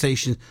 singing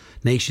sensation,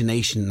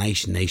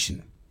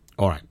 nation.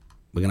 All right,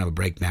 we're going to have a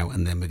break now,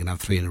 and then we're going to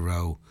have 3 in a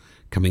row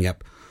coming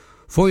up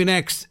for you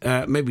next.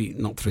 Maybe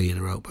not 3 in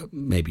a row, but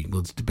maybe.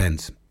 Well, it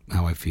depends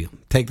how I feel.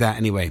 Take that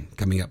anyway,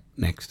 coming up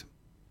next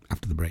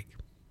after the break.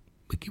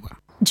 Wikiwa.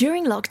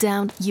 During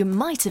lockdown, you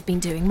might have been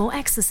doing more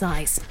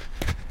exercise.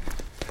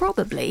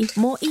 Probably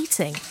more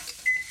eating.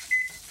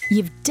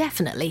 You've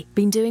definitely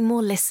been doing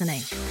more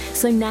listening.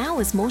 So now,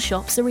 as more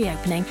shops are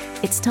reopening,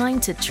 it's time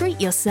to treat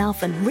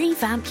yourself and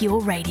revamp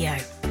your radio.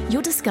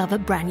 you'll discover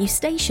brand new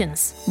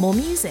stations, more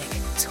music,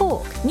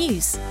 talk,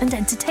 news and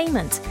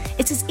entertainment.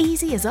 It's as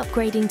easy as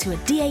upgrading to a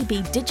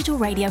DAB digital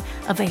radio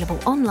available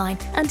online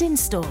and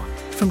in-store.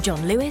 From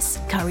John Lewis,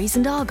 Currys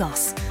and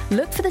Argos.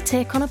 Look for the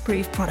tick on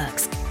approved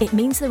products. It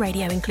means the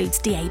radio includes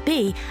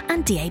DAB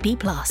and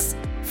DAB+.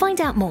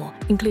 Find out more,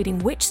 including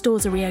which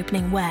stores are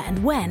reopening where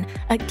and when,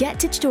 at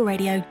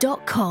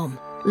getdigitalradio.com.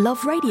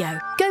 Love radio.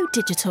 Go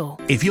digital.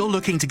 If you're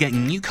looking to get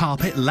new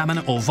carpet,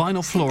 laminate or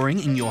vinyl flooring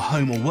in your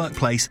home or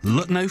workplace,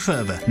 look no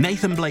further.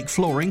 Nathan Blake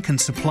Flooring can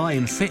supply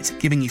and fit,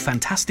 giving you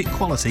fantastic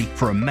quality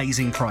for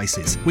amazing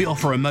prices. We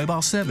offer a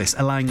mobile service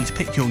allowing you to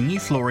pick your new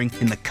flooring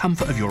in the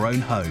comfort of your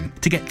own home.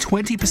 To get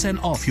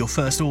 20% off your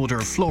first order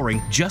of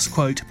flooring, just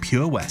quote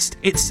Pure West.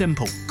 It's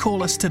simple.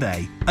 Call us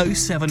today.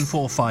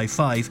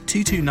 07455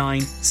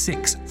 229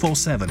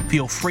 647 for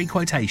your free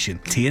quotation.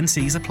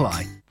 T&Cs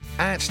apply.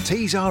 At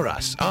Tees R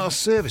Us, our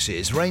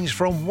services range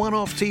from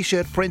one-off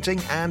t-shirt printing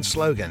and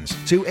slogans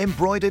to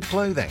embroidered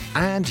clothing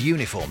and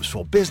uniforms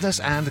for business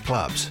and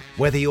clubs.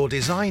 Whether your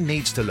design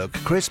needs to look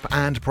crisp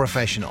and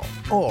professional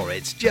or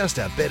it's just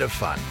a bit of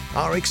fun,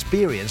 our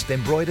experienced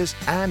embroiders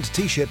and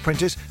t-shirt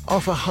printers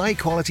offer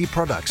high-quality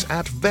products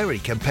at very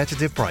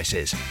competitive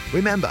prices.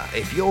 Remember,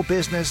 if your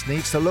business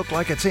needs to look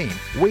like a team,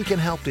 we can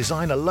help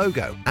design a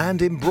logo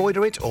and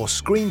embroider it or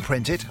screen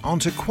print it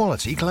onto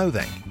quality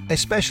clothing,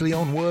 especially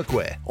on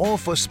workwear or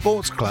for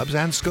sports clubs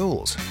and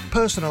schools.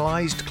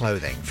 Personalised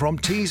clothing from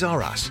Tees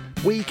R Us.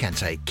 We can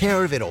take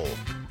care of it all.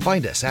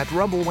 Find us at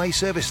Rumbleway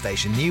Service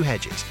Station, New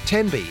Hedges,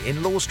 10B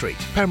in Law Street,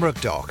 Pembroke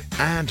Dock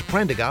and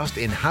Prendergast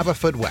in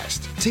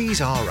Haverfordwest.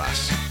 Tees R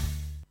Us.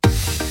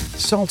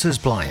 Salters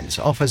Blinds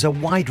offers a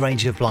wide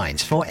range of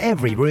blinds for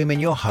every room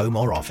in your home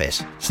or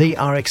office. See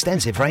our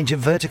extensive range of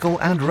vertical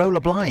and roller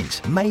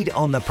blinds made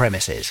on the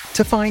premises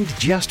to find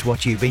just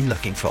what you've been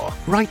looking for.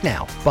 Right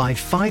now, buy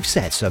 5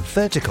 sets of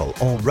vertical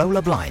or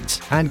roller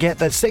blinds and get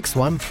the 6th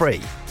one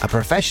free. A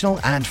professional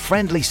and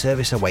friendly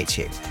service awaits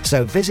you.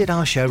 So visit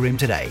our showroom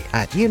today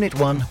at Unit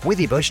 1,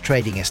 Withybush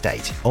Trading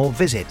Estate or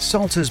visit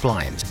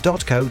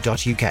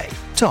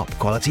saltersblinds.co.uk. Top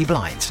quality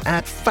blinds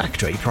at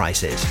factory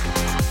prices.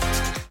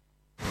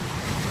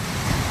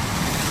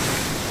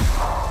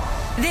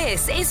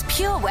 This is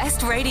Pure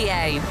West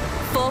Radio.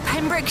 For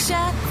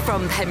Pembrokeshire,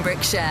 from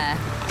Pembrokeshire.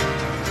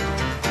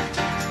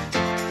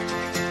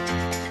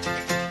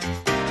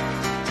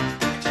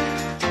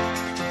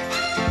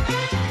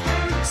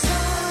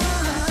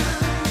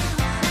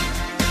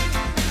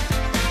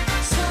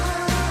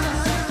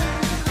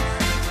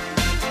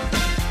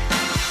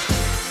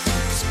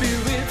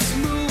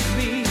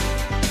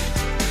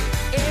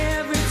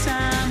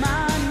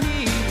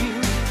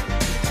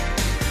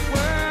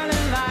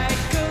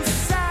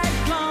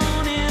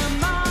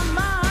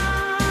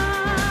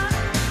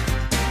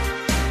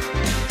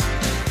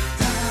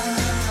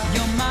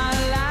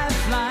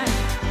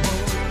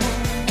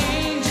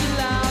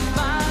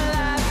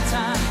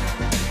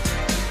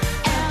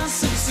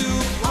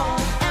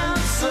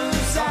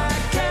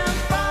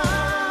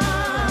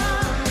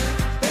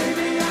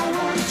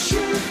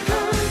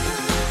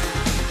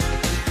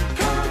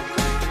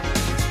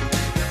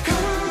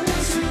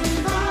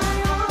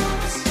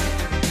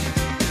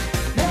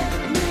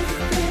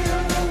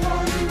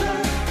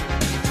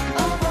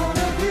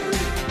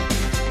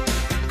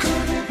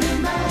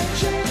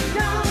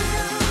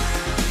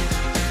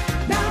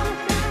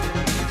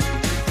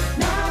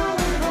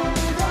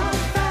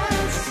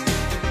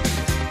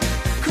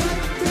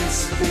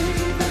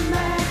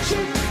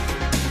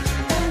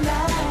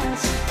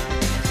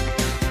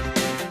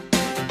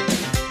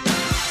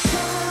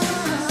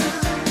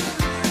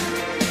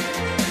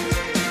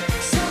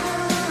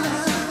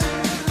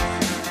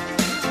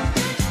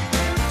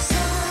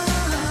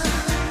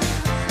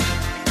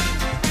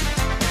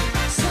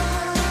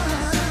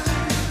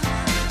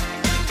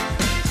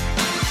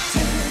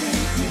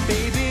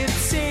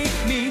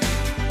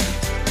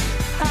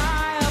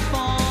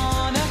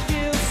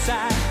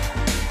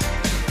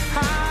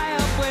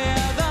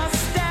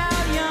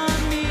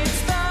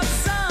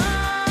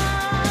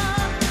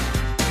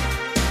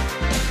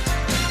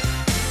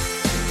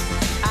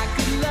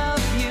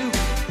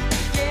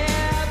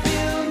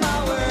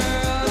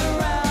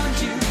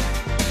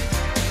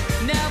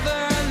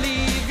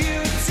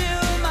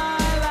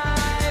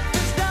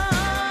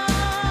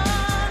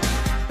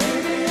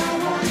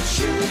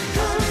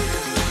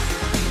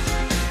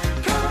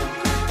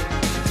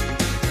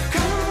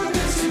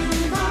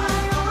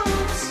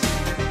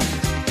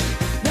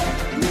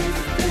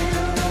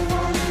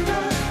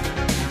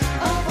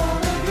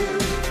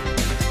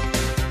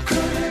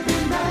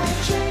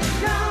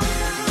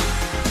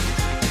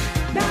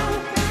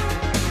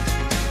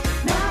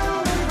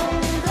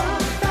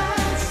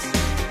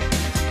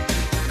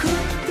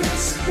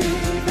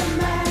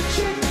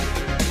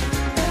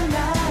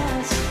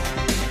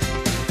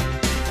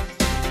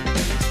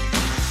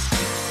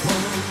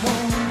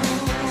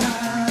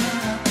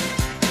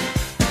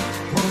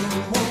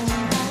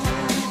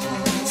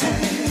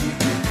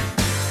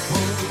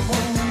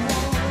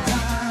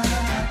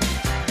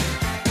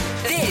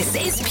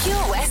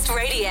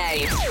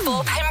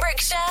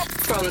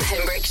 from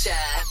Pembrokeshire.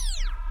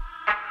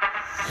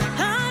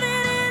 I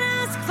didn't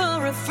ask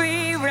for a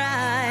free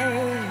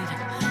ride.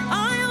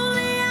 I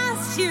only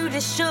asked you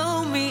to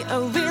show me a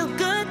real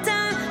good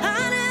time.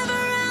 I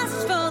never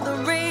asked for the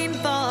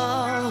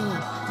rainfall.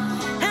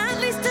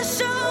 At least I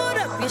showed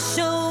up. You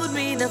showed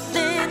me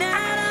nothing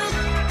at all.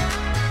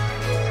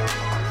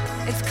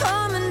 It's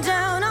coming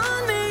down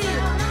on me.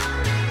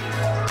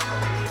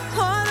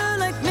 Harder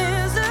like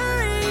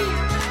misery.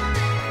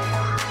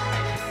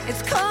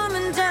 It's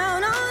coming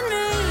down on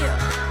me.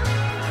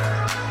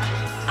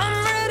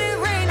 I'm ready,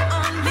 rain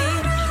on me.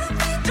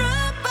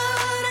 Drop,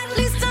 but at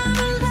least I'm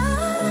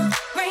alive.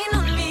 Rain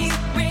on me,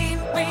 rain,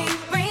 rain,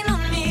 rain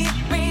on me,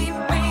 rain,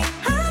 rain.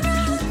 I'd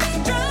rather be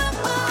drop,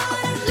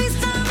 but at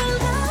least I'm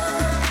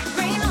alive.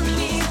 Rain on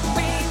me,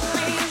 rain,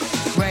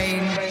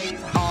 rain, rain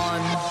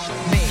on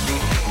me.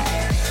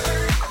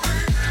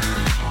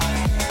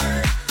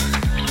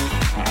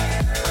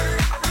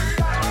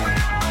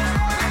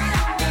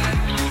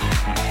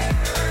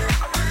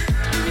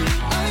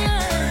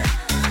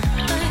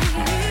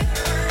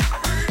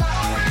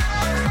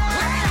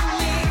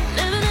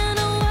 Living in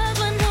a world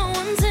where no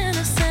one's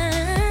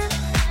innocent.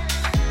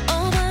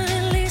 Oh, but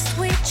at least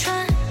we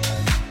try.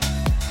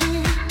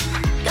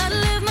 Gotta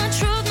live my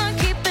truth, not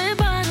keep it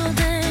bottled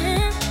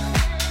in.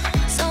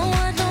 So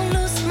I don't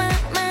lose my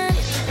mind.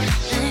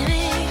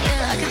 Baby,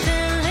 yeah, I can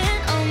feel it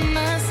on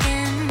my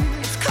skin.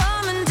 It's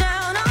coming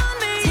down on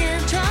me.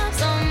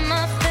 Teardrops on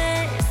my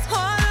face.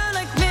 Harder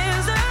like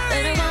misery.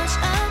 Let it wash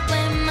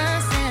away my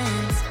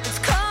sins. It's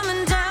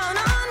coming down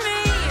on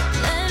me.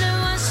 Let it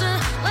wash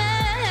away.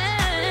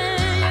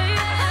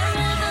 I'd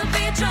rather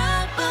be dry,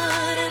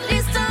 but at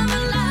least I'm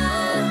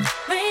alive.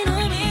 Rain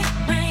on me,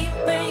 rain,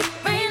 rain,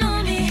 rain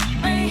on me,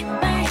 rain,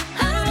 rain.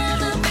 I'd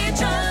rather be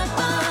dry,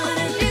 but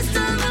at least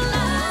I'm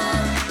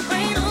alive.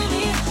 Rain on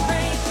me,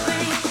 rain,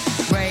 rain,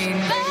 rain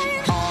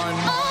on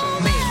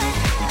me.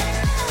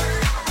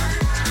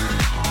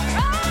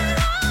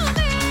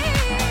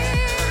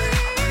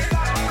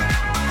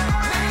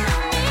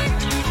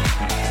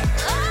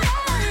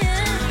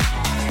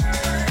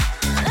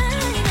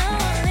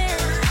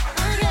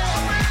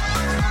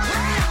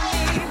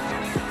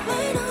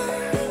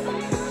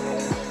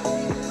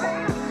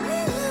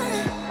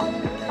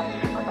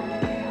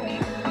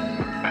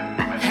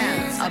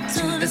 Hands up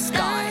to the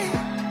sky.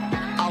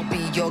 I'll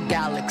be your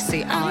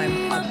galaxy.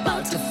 I'm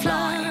about to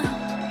fly.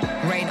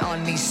 Rain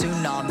on me,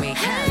 tsunami.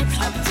 Hands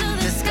up to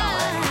the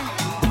sky.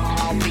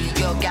 I'll be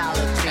your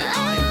galaxy.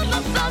 I'm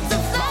about to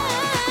fly.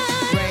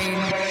 Rain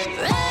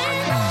on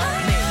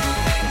me.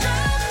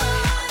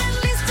 At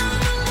least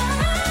I'm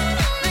alive.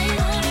 Rain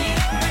on me,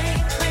 rain,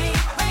 rain,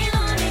 rain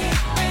on me,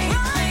 rain,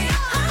 rain.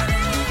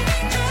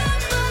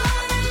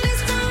 At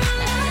least I'm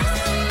alive.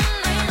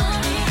 Rain on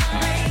me,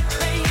 rain,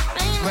 rain,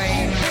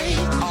 rain, Rain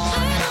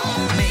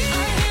on me.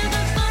 I hear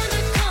the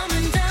thunder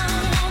coming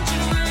down. Won't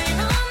you rain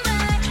on me?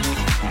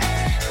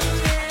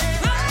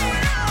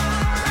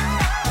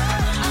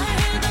 I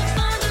hear the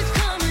thunder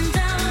coming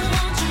down.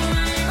 Won't you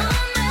rain on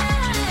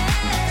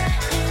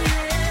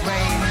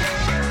Rain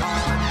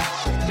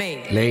on me.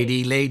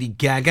 Lady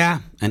Gaga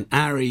and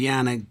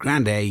Ariana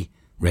Grande,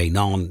 Rain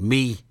on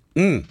Me.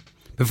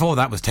 Before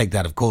that was Take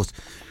That, of course.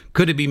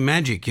 Could It Be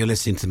Magic? You're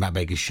listening to the Matt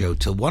Baker Show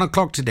till 1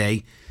 o'clock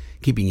today,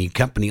 keeping you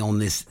company on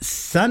this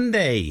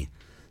Sunday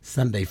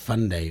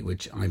Fun Day,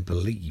 which I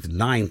believe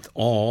 9th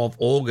of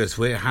August.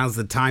 Where has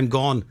the time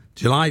gone?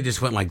 July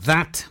just went like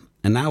that,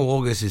 and now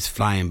August is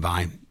flying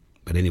by.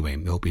 But anyway,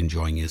 I hope you're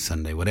enjoying your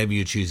Sunday, whatever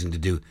you're choosing to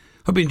do.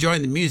 Hope you're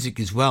enjoying the music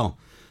as well.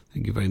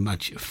 Thank you very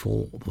much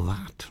for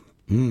that.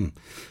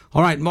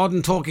 All right,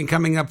 modern talking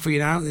coming up for you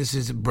now. This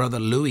is Brother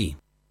Louie.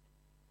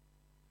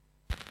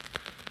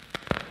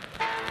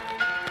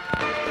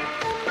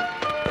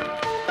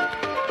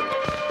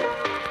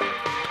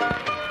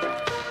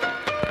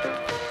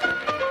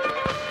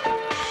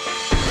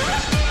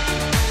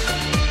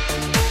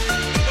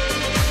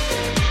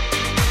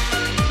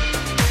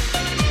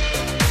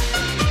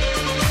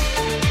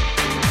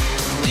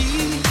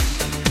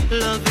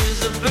 Love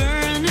is a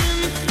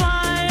burning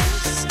fire,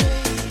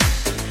 stay.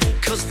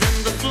 'Cause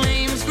then the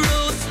flames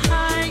grow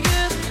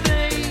higher,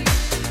 babe.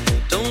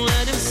 Don't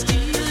let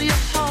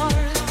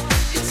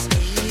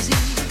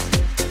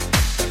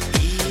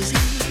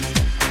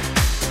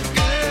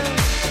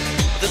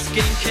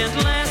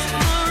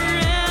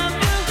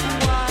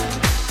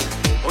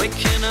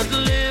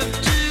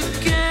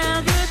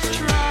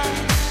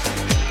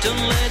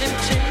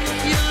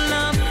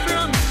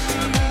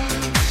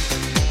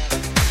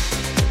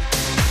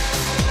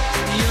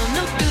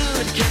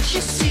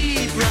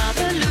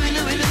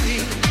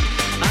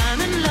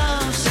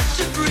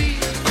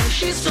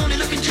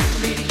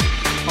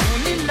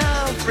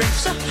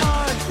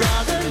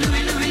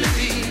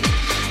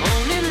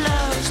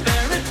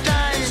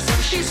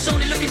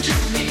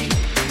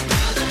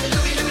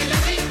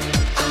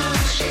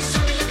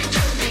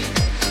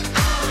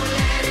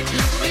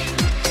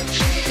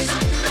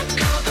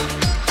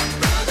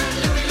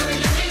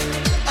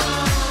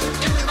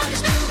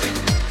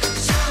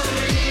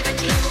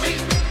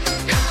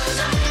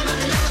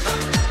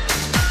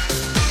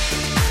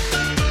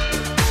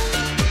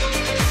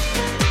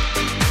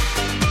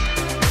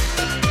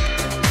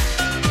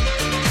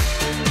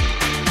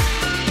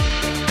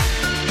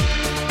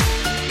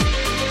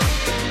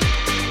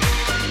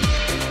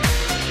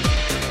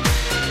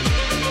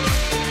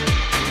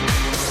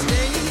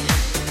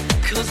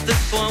 'Cause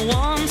this boy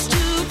wants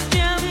to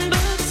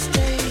gamble,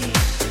 stay.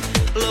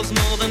 Loves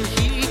more than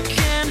he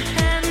can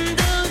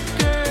handle,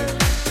 girl.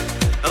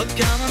 Oh,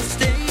 come and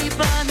stay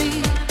by me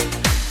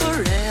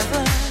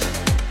forever,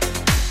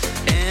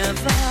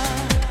 ever.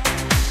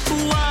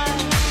 Why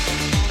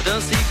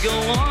does he go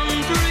on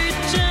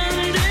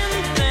pretending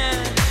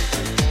that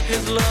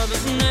his love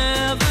is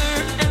never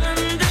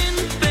ending,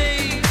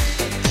 babe?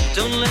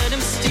 Don't let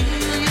him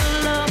steal your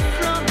love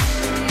from me.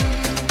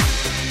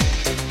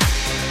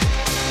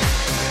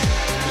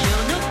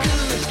 You're no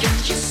good,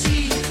 can't you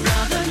see?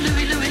 Brother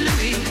Louis, Louis,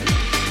 Louis,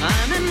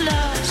 I'm in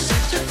love,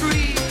 set her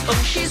free.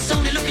 Oh, she's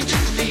only looking to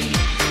me.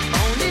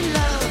 Only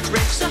love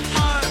breaks her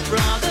heart,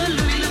 brother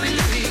Louis, Louis,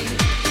 Louis.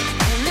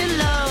 Only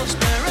love's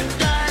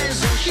paradise.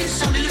 Oh,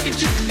 she's only looking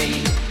to me.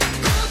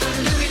 Brother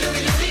Louis,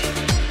 Louis, Louis.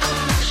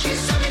 Oh,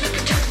 she's only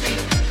looking to me.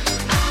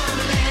 Oh,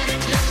 let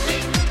it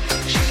Louis.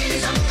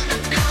 She's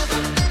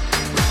undercover.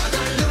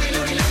 Brother Louis,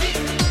 Louis, Louis.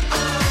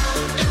 Oh,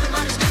 doing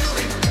what it's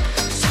doing.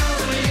 So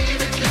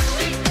leave it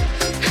Louis,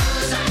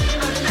 'cause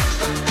I'm a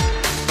lover.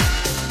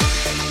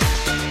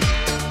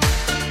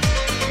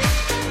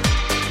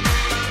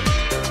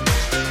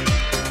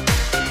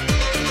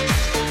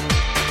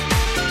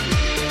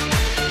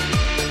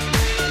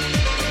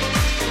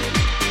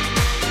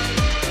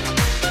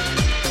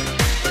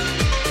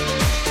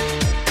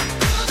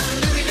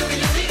 Louis, Louis,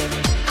 Louis.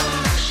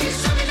 Oh, she's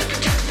only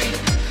looking to me.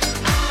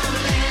 Oh,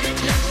 let it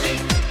Louis.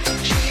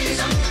 She's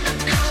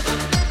undercover.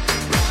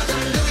 Brother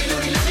Louis,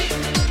 Louis, Louis.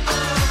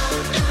 Oh,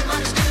 doing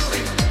what it's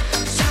doing.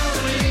 So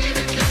leave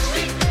it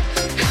Louis,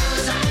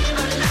 'cause I'm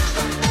a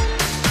lover.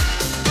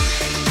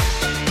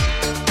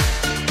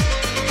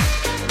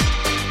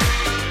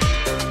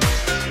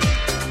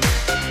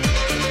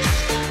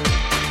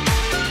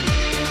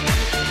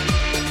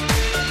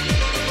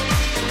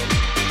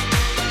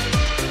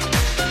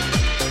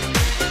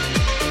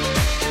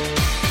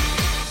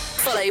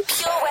 Follow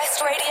Pure West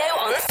Radio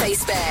on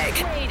Facebook.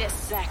 Wait a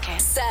second.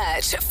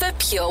 Search for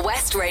Pure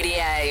West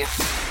Radio.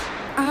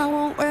 I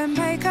won't wear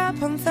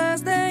makeup on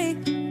Thursday.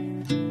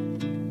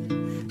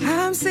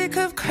 I'm sick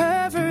of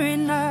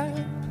covering up.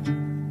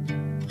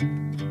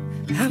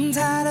 I'm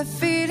tired of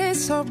feeling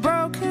so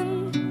broken.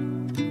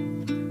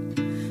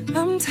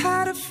 I'm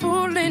tired of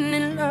falling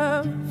in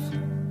love.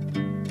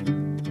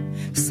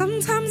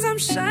 Sometimes I'm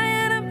shy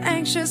and I'm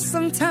anxious.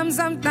 Sometimes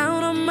I'm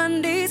down on my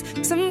knees.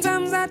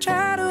 Sometimes I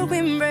try to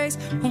embrace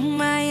all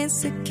my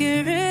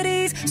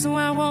insecurities. So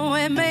I won't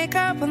wear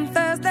makeup on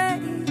Thursday.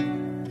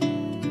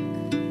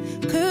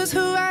 'Cause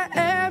who I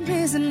am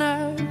is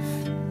enough.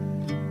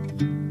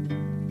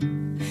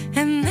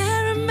 And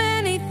there are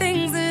many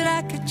things that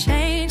I could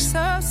change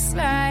so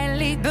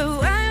slightly. But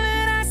why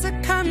would I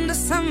succumb to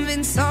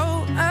something so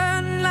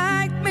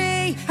unlike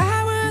me? I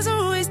was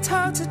always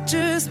taught to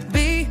just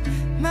be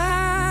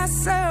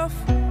myself.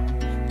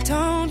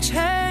 Don't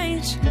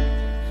change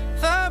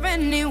for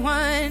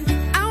anyone.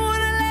 I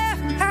wanna laugh,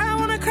 I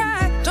wanna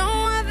cry. Don't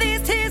want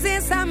these tears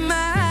inside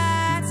my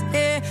eyes.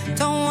 Yeah,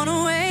 don't wanna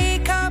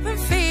wake up and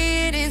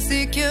feel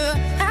insecure.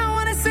 I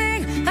wanna sing,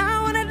 I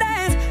wanna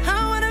dance, I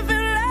wanna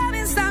feel love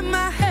inside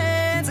my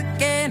hands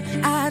again.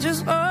 I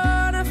just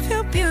wanna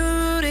feel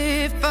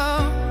beautiful.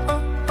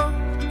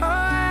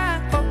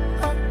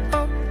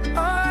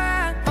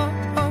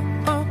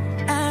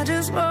 I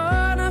just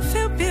wanna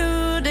feel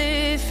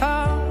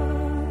beautiful.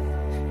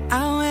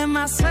 I wear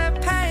my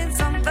sweatpants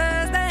on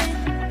Thursday,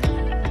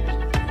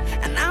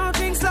 and I'll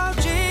drink soft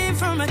gin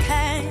from a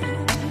can.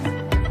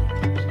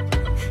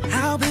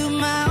 I'll build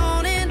my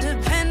own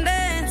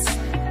independence.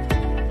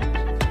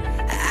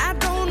 I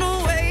don't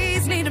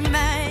always need a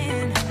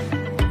man.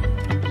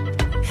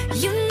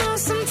 You know,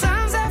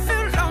 sometimes I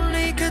feel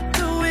lonely, could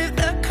do with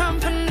the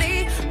company.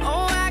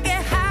 Oh, I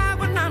get high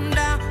when I'm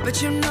down, but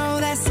you know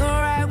that's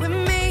alright with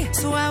me.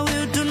 So I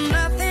will do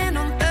nothing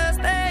on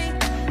Thursday.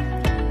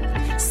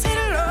 Sit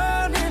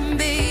alone and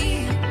be.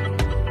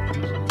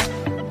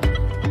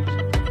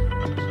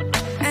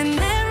 And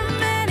there are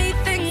many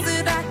things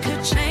that I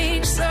could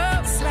change so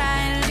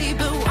slightly.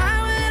 But why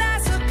would I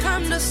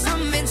succumb to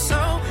something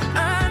so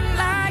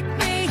unlike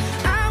me?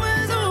 I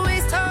was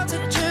always taught to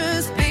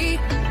just be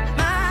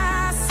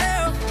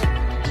myself.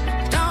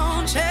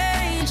 Don't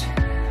change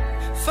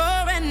for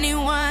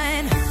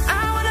anyone.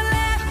 I wanna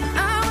laugh,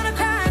 I wanna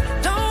cry.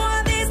 Don't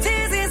want these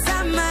tears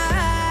inside my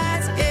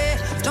eyes. Yeah,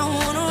 don't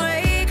wanna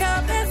wake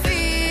up and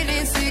feel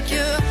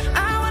insecure.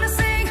 I wanna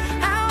sing,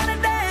 I wanna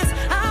dance,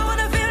 I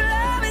wanna feel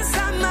love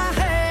inside my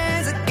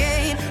hands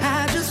again. I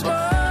just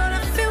wanna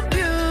feel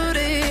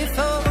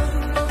beautiful.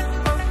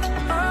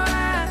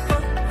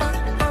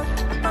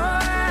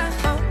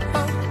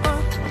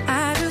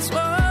 I just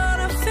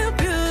wanna feel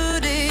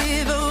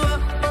beautiful.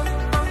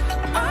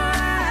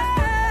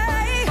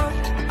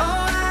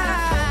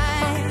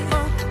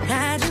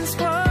 I just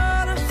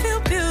wanna feel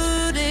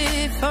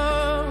beautiful.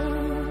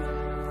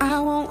 I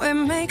won't wear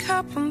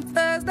makeup on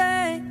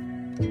Thursday.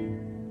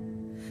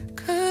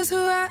 'Cause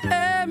who I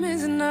am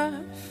is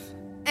enough.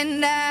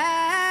 And I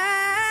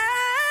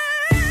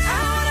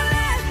wanna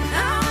laugh,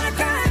 I wanna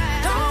cry.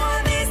 Don't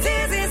want these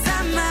tears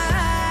inside my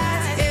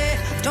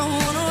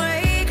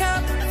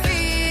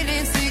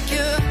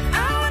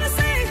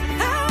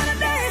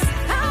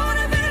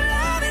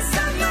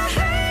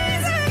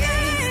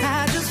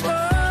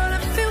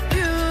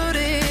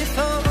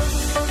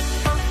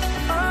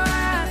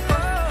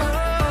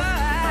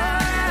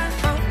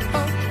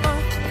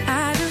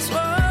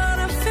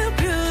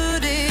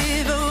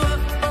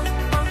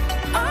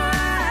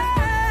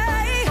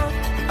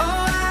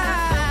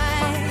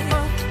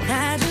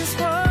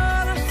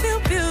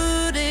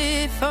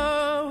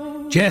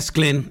Jess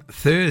Glynn,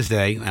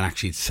 Thursday, and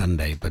actually it's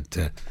Sunday, but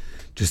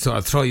just thought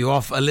I'd throw you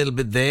off a little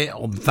bit there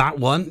on that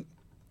one.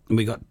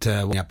 We got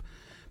up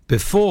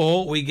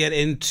before we get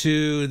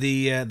into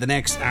the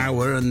next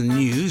hour and the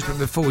news. But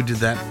before we do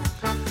that,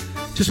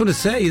 just want to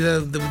say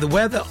the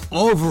weather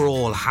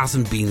overall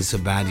hasn't been so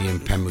bad here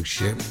in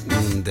Pembrokeshire.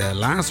 And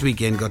last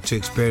weekend got to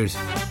experience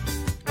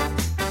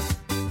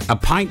a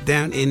pint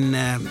down in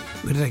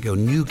where did I go?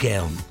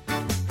 Newgale.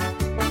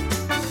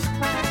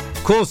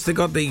 Of course, they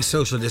got the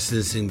social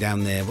distancing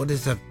down there. What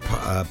is that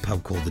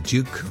pub called? The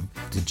Duke?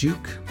 The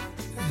Duke?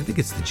 I think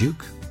it's the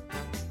Duke.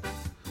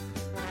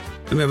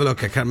 Let me have a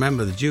look. I can't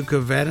remember. The Duke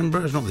of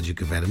Edinburgh? It's not the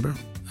Duke of Edinburgh.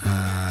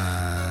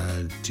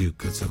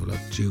 Duke. Let's have a look.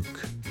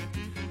 Duke.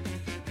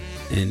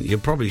 And you're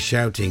probably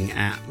shouting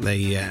at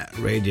the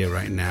radio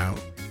right now.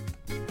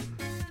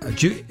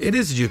 It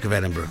is the Duke of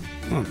Edinburgh.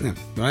 Oh, yeah.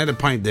 I had a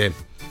pint there.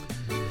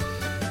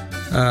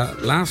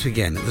 Last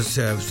weekend. It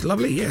was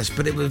lovely, yes,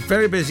 but it was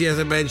very busy, as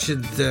I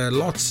mentioned.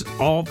 Lots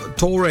of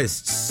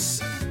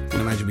tourists. I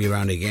imagine be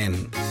around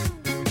again.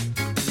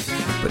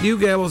 But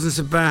Newgale wasn't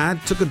so bad.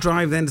 Took a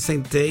drive then to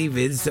St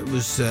David's. That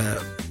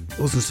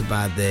wasn't so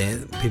bad there.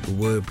 People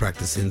were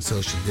practicing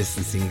social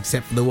distancing,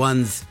 except for the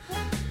ones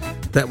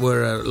that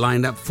were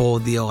lined up for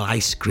the old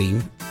ice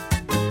cream.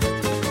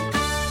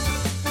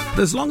 But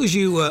as long as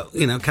you,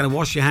 kind of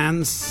wash your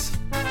hands.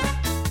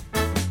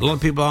 A lot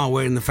of people are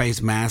wearing the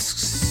face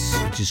masks,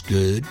 which is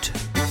good.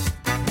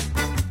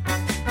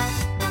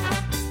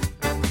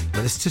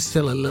 But it's just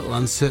still a little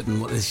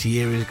uncertain what this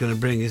year is going to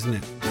bring, isn't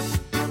it?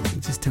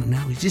 You just don't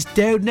know. You just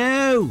don't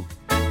know.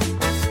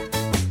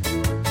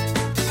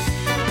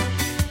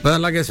 But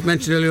like I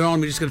mentioned earlier on,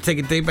 we're just going to take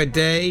it day by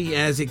day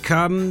as it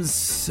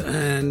comes.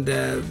 And,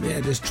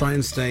 just try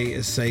and stay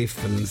as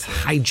safe and as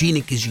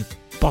hygienic as you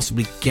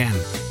possibly can.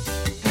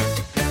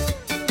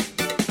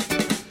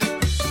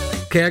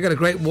 Okay, I got a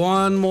great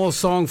one more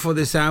song for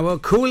this hour.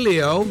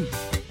 Coolio,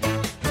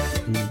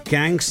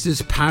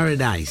 Gangster's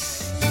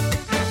Paradise.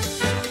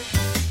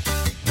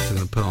 That's what I'm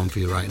going to put on for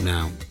you right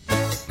now.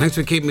 Thanks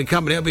for keeping me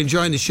company. Hope you're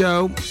enjoying the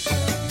show.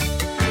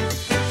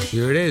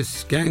 Here it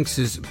is,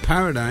 Gangster's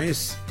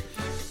Paradise.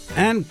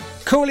 And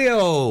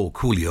Coolio.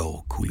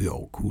 Coolio.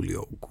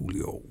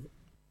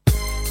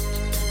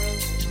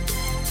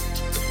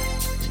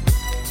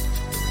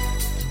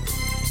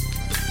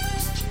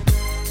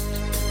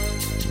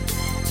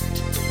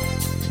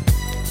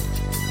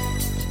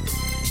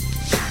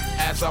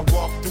 As I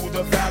walk through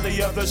the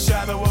valley of the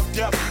shadow of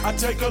death, I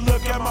take a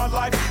look at my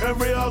life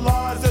and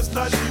realize there's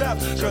nothing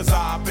left. Cause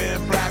I've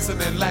been blasting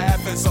and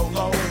laughing so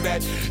long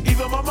that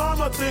even my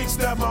mama thinks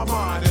that my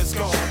mind is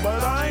gone.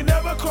 But I ain't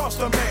never crossed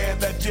a man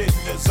that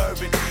didn't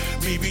deserve it.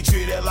 Me be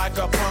treated like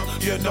a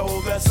punk, you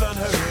know that's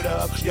unheard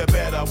of. You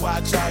better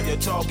watch how you're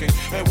talking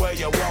and where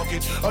you're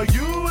walking, or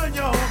you and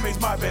your homies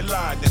might be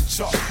lined in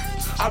chalk.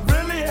 I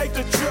really hate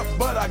the trip,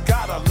 but I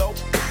gotta low.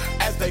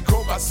 As they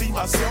croak, I see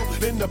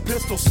myself in the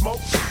pistol smoke.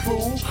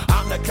 Fool,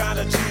 I'm the kind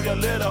of G the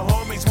little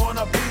homies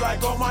wanna be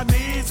like, on my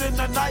knees in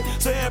the night,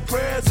 saying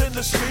prayers in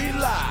the street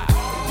light.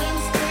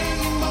 Been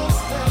spending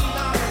most of their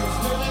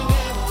lives living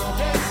in the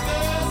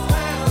gangster's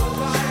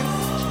paradise.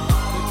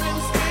 We've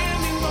been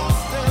spending most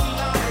of their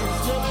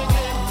lives living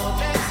in the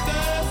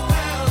gangster's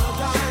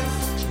paradise.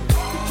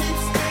 We keep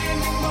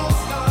spending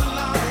most of our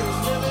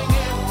lives living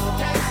in the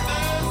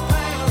gangster's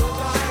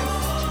paradise.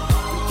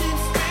 We keep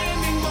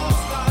spending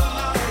most of our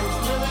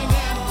lives living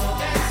in the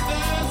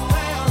gangster's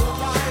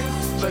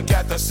paradise. Look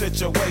at the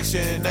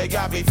situation they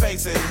got me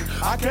facing.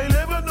 I can't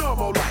live a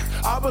normal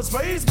life. I was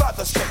raised by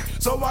the state,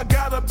 so I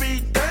gotta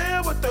be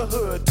down with the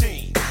hood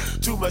team.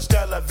 Too much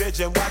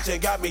television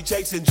watching got me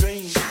chasing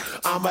dreams.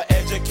 I'm an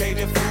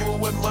educated fool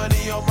with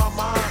money on my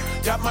mind.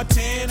 Got my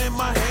 10 in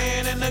my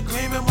hand and a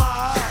gleam in my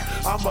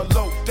eye. I'm a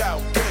loped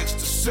out gangster,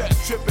 set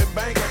tripping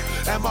banker,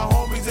 and my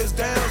homies is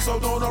down, so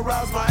don't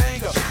arouse my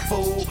anger.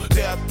 Fool,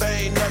 death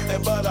ain't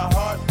nothing but a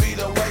heartbeat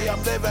away.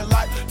 I'm living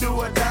life, do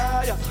or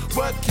die.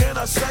 What can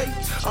I say?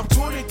 I'm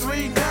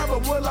 23 now,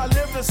 but will I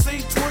live to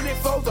see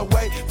 24? The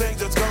way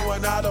things is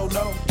going, I don't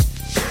know.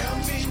 Tell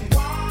me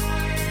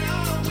why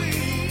are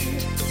we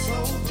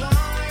so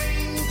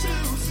blind to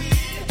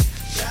see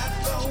that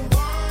the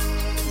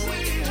ones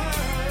we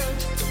hurt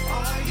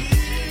are you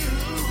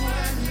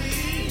and me?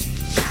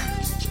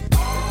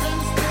 We've been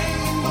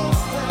spending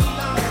most of our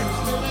lives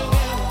living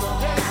in the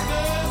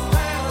gangster's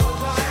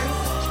paradise.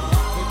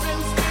 We've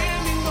been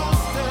spending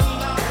most of our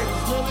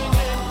lives living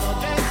in the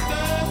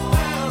gangster's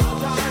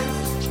paradise.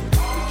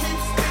 We keep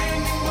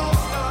spending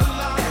most of our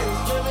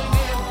lives living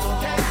in the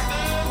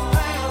gangster's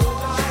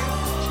paradise.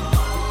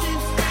 We keep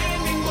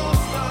spending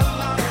most of our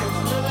lives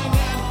living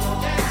in the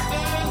gangster's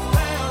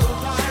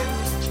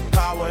paradise.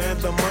 Power and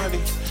the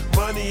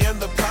money and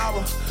the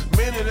power.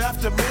 Minute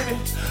after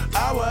minute,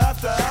 hour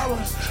after hour,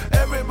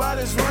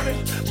 everybody's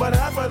running, but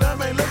half of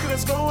them ain't looking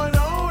what's going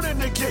on in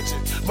the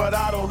kitchen, but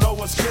I don't know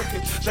what's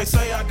cooking. They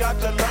say I got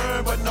to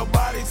learn, but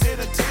nobody's here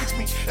to teach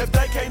me. If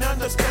they can't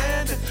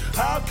understand it,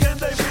 how can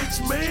they reach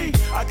me?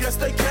 I guess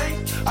they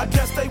can't, I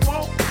guess they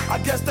won't, I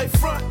guess they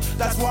front.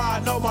 That's why I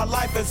know my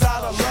life is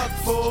out of luck,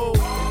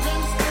 fool.